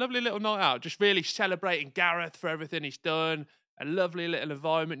 that'd be a lovely little night out. Just really celebrating Gareth for everything he's done. A lovely little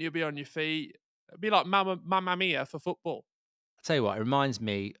environment. You'll be on your feet. It'd be like Mamma Mia for football. I tell you what, it reminds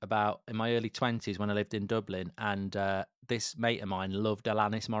me about in my early 20s when I lived in Dublin, and this mate of mine loved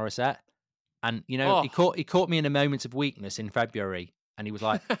Alanis Morissette, and Oh, he caught me in a moment of weakness in February, and he was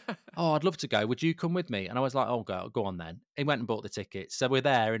like, "Oh, I'd love to go. Would you come with me?" And I was like, "Oh, go on then." He went and bought the tickets. So we're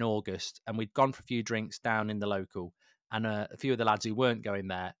there in August, and we'd gone for a few drinks down in the local, and a few of the lads who weren't going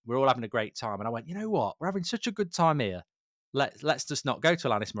there, we're all having a great time. And I went, "You know what? We're having such a good time here. Let's just not go to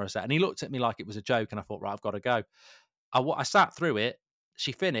Alanis Morissette." And he looked at me like it was a joke, and I thought, right, I've got to go. I sat through it.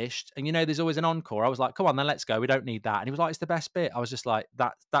 She finished, and there's always an encore. I was like, "Come on, then let's go. We don't need that." And he was like, "It's the best bit." I was just like,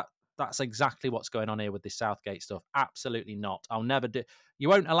 That's exactly what's going on here with this Southgate stuff. Absolutely not. I'll never do. You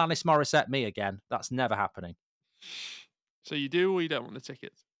won't Alanis Morissette me again. That's never happening. so you do or you don't want the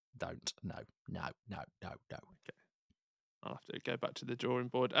tickets? Don't. No. No. No. No. No. I'll have to go back to the drawing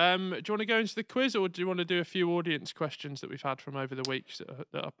board. Do you want to go into the quiz, or do you want to do a few audience questions that we've had from over the weeks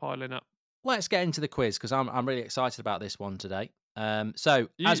that are piling up? Let's get into the quiz because I'm really excited about this one today. So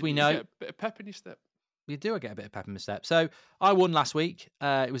as we You know, get a bit of pep in your step. you do get a bit of pep in my step. So I won last week.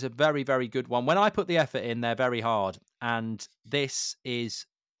 It was a very, very good one. When I put the effort in, they're very hard. And this is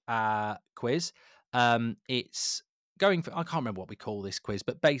a quiz. It's going for, I can't remember what we call this quiz,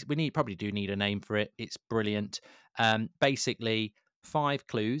 but probably do need a name for it. It's brilliant. Basically, 5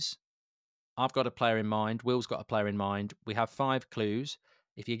 clues. I've got a player in mind. Will's got a player in mind. We have 5 clues.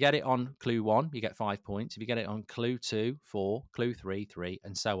 If you get it on clue 1, you get 5 points. If you get it on clue 2, 4, clue 3, 3,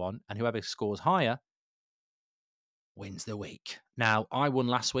 and so on. And whoever scores higher wins the week. Now, I won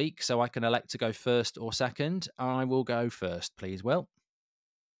last week, so I can elect to go first or second. I will go first, please, Will.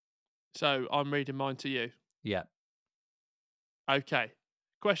 So I'm reading mine to you. Yeah. Okay.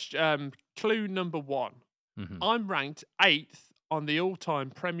 Question. Clue number 1. Hmm. I'm ranked 8th on the all-time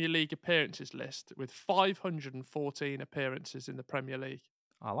Premier League appearances list with 514 appearances in the Premier League.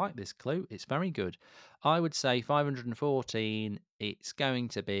 I like this clue. It's very good. I would say 514. It's going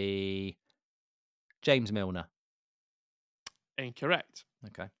to be James Milner. Incorrect.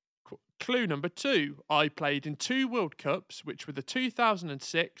 Okay. Clue number 2. I played in 2 World Cups, which were the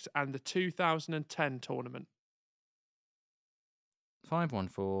 2006 and the 2010 tournament.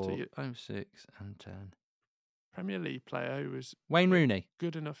 514, So you 06, and 10. Premier League player who was Wayne uh, Rooney.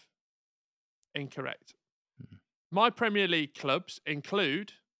 good enough. Incorrect. Mm. My Premier League clubs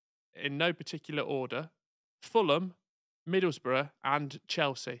include, in no particular order, Fulham, Middlesbrough, and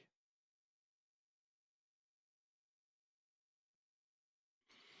Chelsea.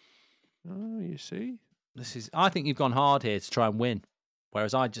 Oh, you see? I think you've gone hard here to try and win.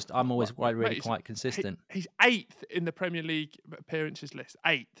 Whereas I'm always really Mate, quite consistent. he's 8th in the Premier League appearances list.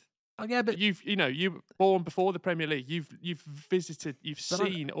 8th. Oh, yeah, but You were born before the Premier League. You've visited, you've but I,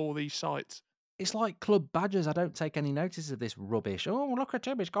 seen all these sites. it's like club badgers. I don't take any notice of this rubbish. Oh, look at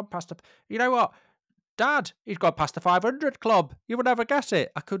him. He's gone past the. You know what? Dad, he's gone past the 500 club. You would never guess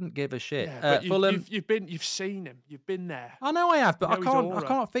it. I couldn't give a shit. Yeah, but Fulham. you've seen him. You've been there. I know I have, You but I know his can't. I aura.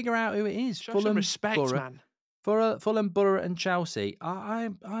 can't figure out who it is. Show some Fulham, respect, Borough, man. Fulham, Borough, and Chelsea. I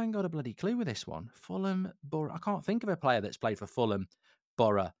ain't got a bloody clue with this one. Fulham, Borough. I can't think of a player that's played for Fulham,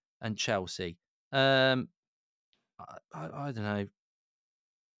 Borough, and Chelsea. Um, I don't know.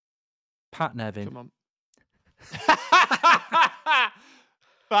 Pat Nevin. Come on.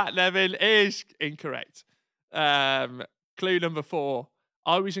 Fat Nevin is incorrect. Clue number 4.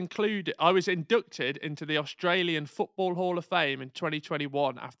 I was inducted into the Australian Football Hall of Fame in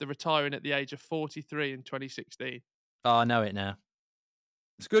 2021 after retiring at the age of 43 in 2016. Oh, I know it now.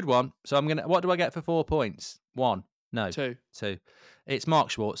 It's a good one. So I'm gonna. What do I get for 4 points? 1. No. 2. 2. It's Mark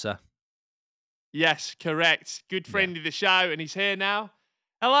Schwarzer. Yes, correct. Good Yeah. friend of the show, and he's here now.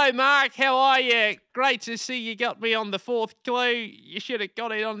 Hello, Mark. How are you? Great to see you got me on the 4th clue. You should have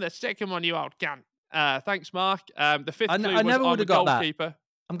got it on the 2nd one, you old cunt. Thanks, Mark. The 5th clue I was never would I'm a have got that. goalkeeper.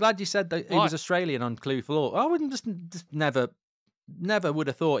 I'm glad you said that he Why? was Australian on Clue 4. I wouldn't just never would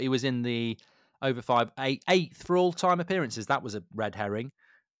have thought he was in the over 8th for all time appearances. That was a red herring.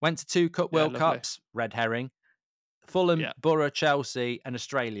 Went to 2 Cup Yeah, World lovely. Cups, red herring. Fulham, Yeah, Borough, Chelsea, and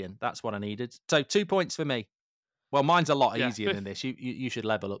Australian. That's what I needed. So 2 points for me. Well, mine's a lot yeah. easier than 5th. this. You should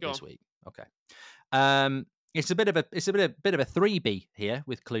level up Go this on. week. Okay. It's a bit of a 3B here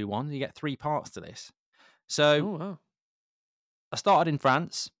with Clue 1. You get 3 parts to this. So Oh, wow. I started in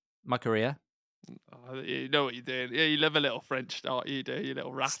France, my career. Oh, you know what you're doing. Yeah, you love a little French start. You do, you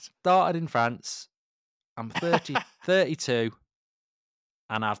little rat. Started in France. I'm 32,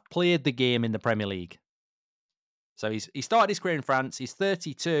 and I've played the game in the Premier League. So he started his career in France. He's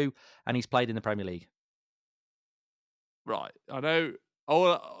 32, and he's played in the Premier League. Right. I know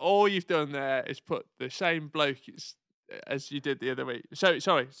all you've done there is put the same bloke as you did the other week. So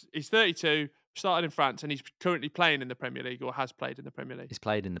sorry, he's 32, started in France, and he's currently playing in the Premier League or has played in the Premier League. He's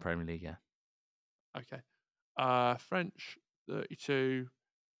played in the Premier League, yeah. Okay. French, 32,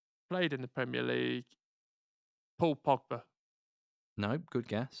 played in the Premier League. Paul Pogba. No, good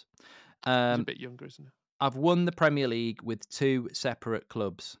guess. He's a Um, bit younger, isn't he? I've won the Premier League with 2 separate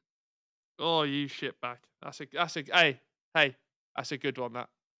clubs. Oh, you shitbag. That's a that's a good one. That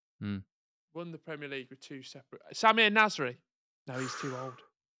Hmm, won the Premier League with 2 separate. Samir Nasri. No, he's too old.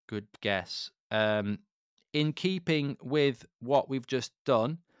 good guess. In keeping with what we've just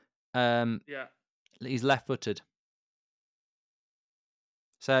done, Yeah. he's left-footed.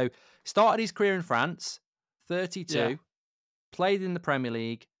 So started his career in France, Yeah. 32, played in the Premier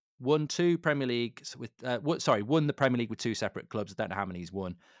League, won 2 Premier Leagues with won the Premier League with 2 separate clubs. I don't know how many he's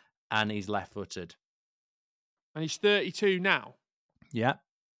won, and he's left-footed. And he's 32 now. Yeah.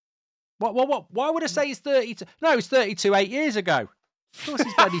 What? Why would I say he's 32? No, he's 32 8 years ago. Of course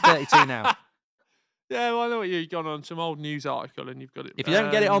he's bloody 32 now. Yeah, well, I know what you've gone on some old news article and you've got it. If you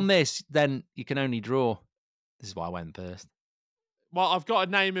don't get it on this, then you can only draw. This is why I went first. Well, I've got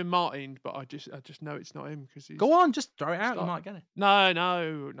a name in mind, but I just know it's not him because he's Go on, just throw it out. You might get it.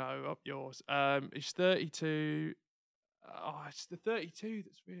 No, up yours. He's 32. Oh, it's the 32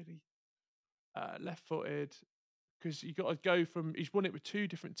 that's really left-footed because you got to go from. He's won it with two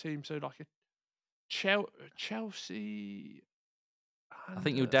different teams, so like a Chelsea. I And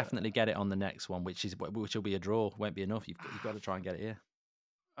think you'll definitely get it on the next one, which will be a draw. Won't be enough. You've got to try and get it here.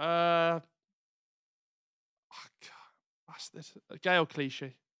 Oh God, bastard. Gail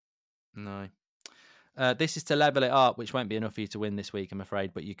Clichy. No. This is to level it up, which won't be enough for you to win this week, I'm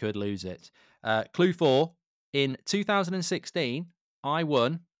afraid, but you could lose it. Clue 4. In 2016, I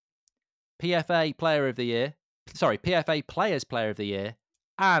won PFA Player of the Year. Sorry, PFA Players Player of the Year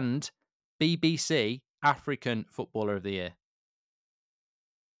and BBC African Footballer of the Year.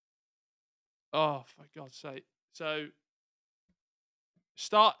 Oh, for God's sake. So,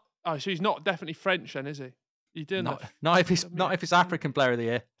 start. Oh, so he's not definitely French then, is he? You doing Not if it's African Player of the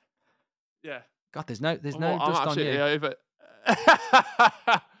Year. Yeah. God, there's no I'm dust on absolutely you. over.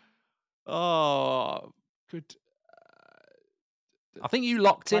 Oh, good. I think you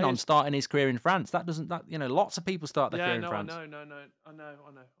locked in on Players. starting his career in France. Lots of people start their Yeah, career in no, France. I know.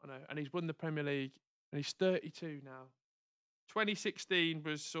 And he's won the Premier League, and he's 32 now. 2016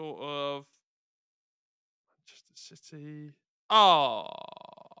 was sort of Manchester City. Oh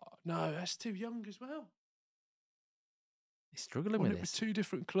no, that's too young as well. He's struggling Won with it with this. two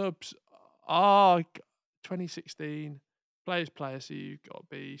different clubs. Oh, 2016 player. So you've got to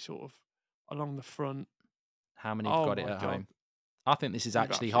be sort of along the front. How many have Oh got it my at God, home? I think this is you've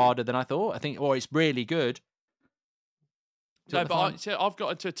actually absolutely harder than I thought. I think, it's really good. no. The But final. I've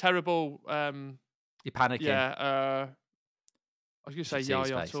got into a terrible. You're panicking. Yeah. I was going You to say should see his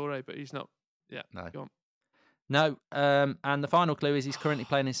Yaya face. Toure, but he's not. Yeah, No. go on. No. And the final clue is he's currently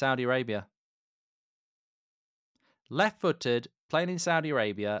playing in Saudi Arabia. Left-footed, playing in Saudi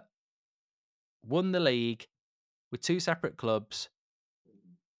Arabia. Won the league with two separate clubs.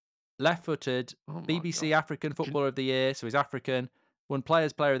 Left-footed, Oh my BBC God. African Footballer of the Year, so he's African. Won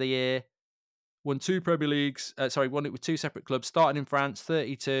Players Player of the Year. Won two Premier Leagues. Won it with two separate clubs. Starting in France,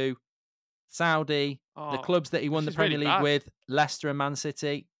 32. Saudi. The Oh, clubs that he won this the is really Premier League bad. with, Leicester and Man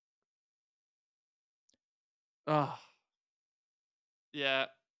City. Oh, yeah.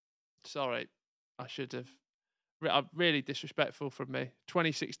 Sorry, I should have. Really disrespectful from me.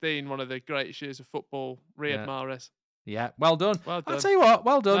 2016, one of the greatest years of football. Riyad Yeah, Mahrez. yeah. Well done. Well I'll done. tell you what.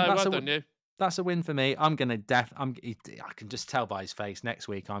 Well done. No, well done, you. That's a win for me. I'm gonna I can just tell by his face. Next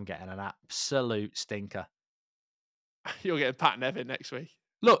week, I'm getting an absolute stinker. You're getting Pat Nevin next week.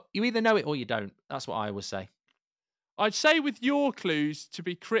 Look, you either know it or you don't. That's what I always say. I'd say with your clues, to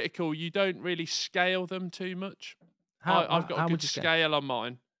be critical, you don't really scale them too much. I've got a How good would you say? scale on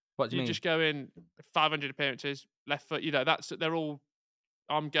mine. What do you You mean? just go in 500 appearances, left foot. They're all.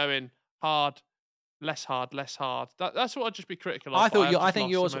 I'm going hard, less hard, less hard. That's what I'd just be critical of. But I have I just think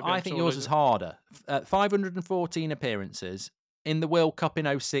lost, so yours. maybe I I'm think sore yours is loser. harder. 514 appearances in the World Cup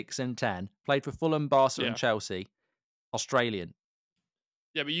in 06 and 10. Played for Fulham, Barca, and Yeah, Chelsea. Australian.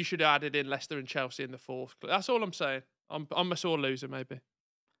 yeah, but you should have added in Leicester and Chelsea in the fourth. That's all I'm saying. I'm a sore loser, maybe.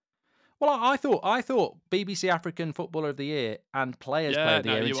 Well, I thought BBC African Footballer of the Year and Players Player Yeah, of the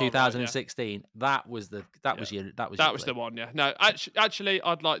no, Year in you are right. Yeah, 2016. That was yeah, your that was clue. the one. Yeah, no, actually,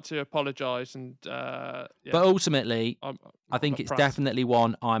 I'd like to apologise and yeah, But ultimately, I'm I I'm a think it's prat. definitely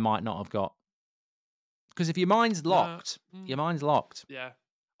one I might not have got. Because if your mind's No, locked, your mind's locked. yeah.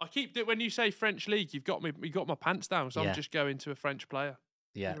 I keep when you say French league, you've got me. You got my pants down, so I'm Yeah, just going to a French player.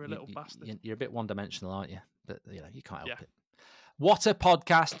 yeah. You're a little bastard. You're a bit one-dimensional, aren't you? But you can't Yeah. help it. What a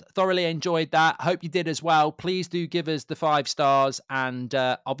podcast. Thoroughly enjoyed that. Hope you did as well. Please do give us the 5 stars. And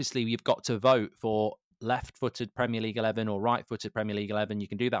obviously, you've got to vote for left-footed Premier League 11 or right-footed Premier League 11. You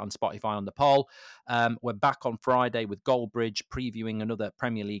can do that on Spotify on the poll. We're back on Friday with Goldbridge previewing another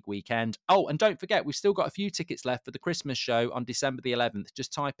Premier League weekend. Oh, and don't forget, we've still got a few tickets left for the Christmas show on December the 11th.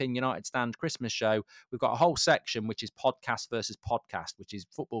 Just type in United Stand Christmas show. We've got a whole section, which is podcast versus podcast, which is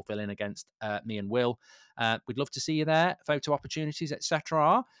football fill-in against me and Will. We'd love to see you there. Photo opportunities,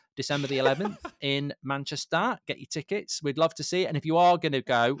 etc. December the 11th in Manchester. Get your tickets. We'd love to see it. And if you are going to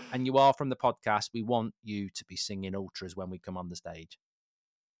go and you are from the podcast, we want you to be singing ultras when we come on the stage.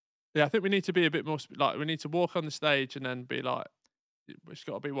 Yeah, I think we need to be a bit more like we need to walk on the stage and then be like, it's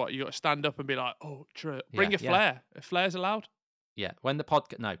got to be what you got to stand up and be like, oh, true. Bring Yeah, a flare. If flare's allowed. yeah. When the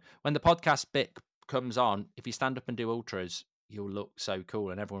podcast bit comes on, if you stand up and do ultras, you'll look so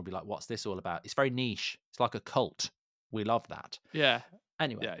cool, and everyone will be like, "What's this all about?" It's very niche. It's like a cult. We love that. Yeah.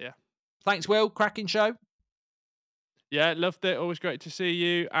 Anyway, Yeah, yeah. thanks, Will. Cracking show. Yeah, loved it. Always great to see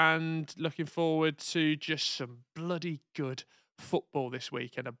you, and looking forward to just some bloody good football this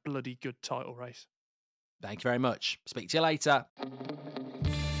week and a bloody good title race. Thank you very much. Speak to you later.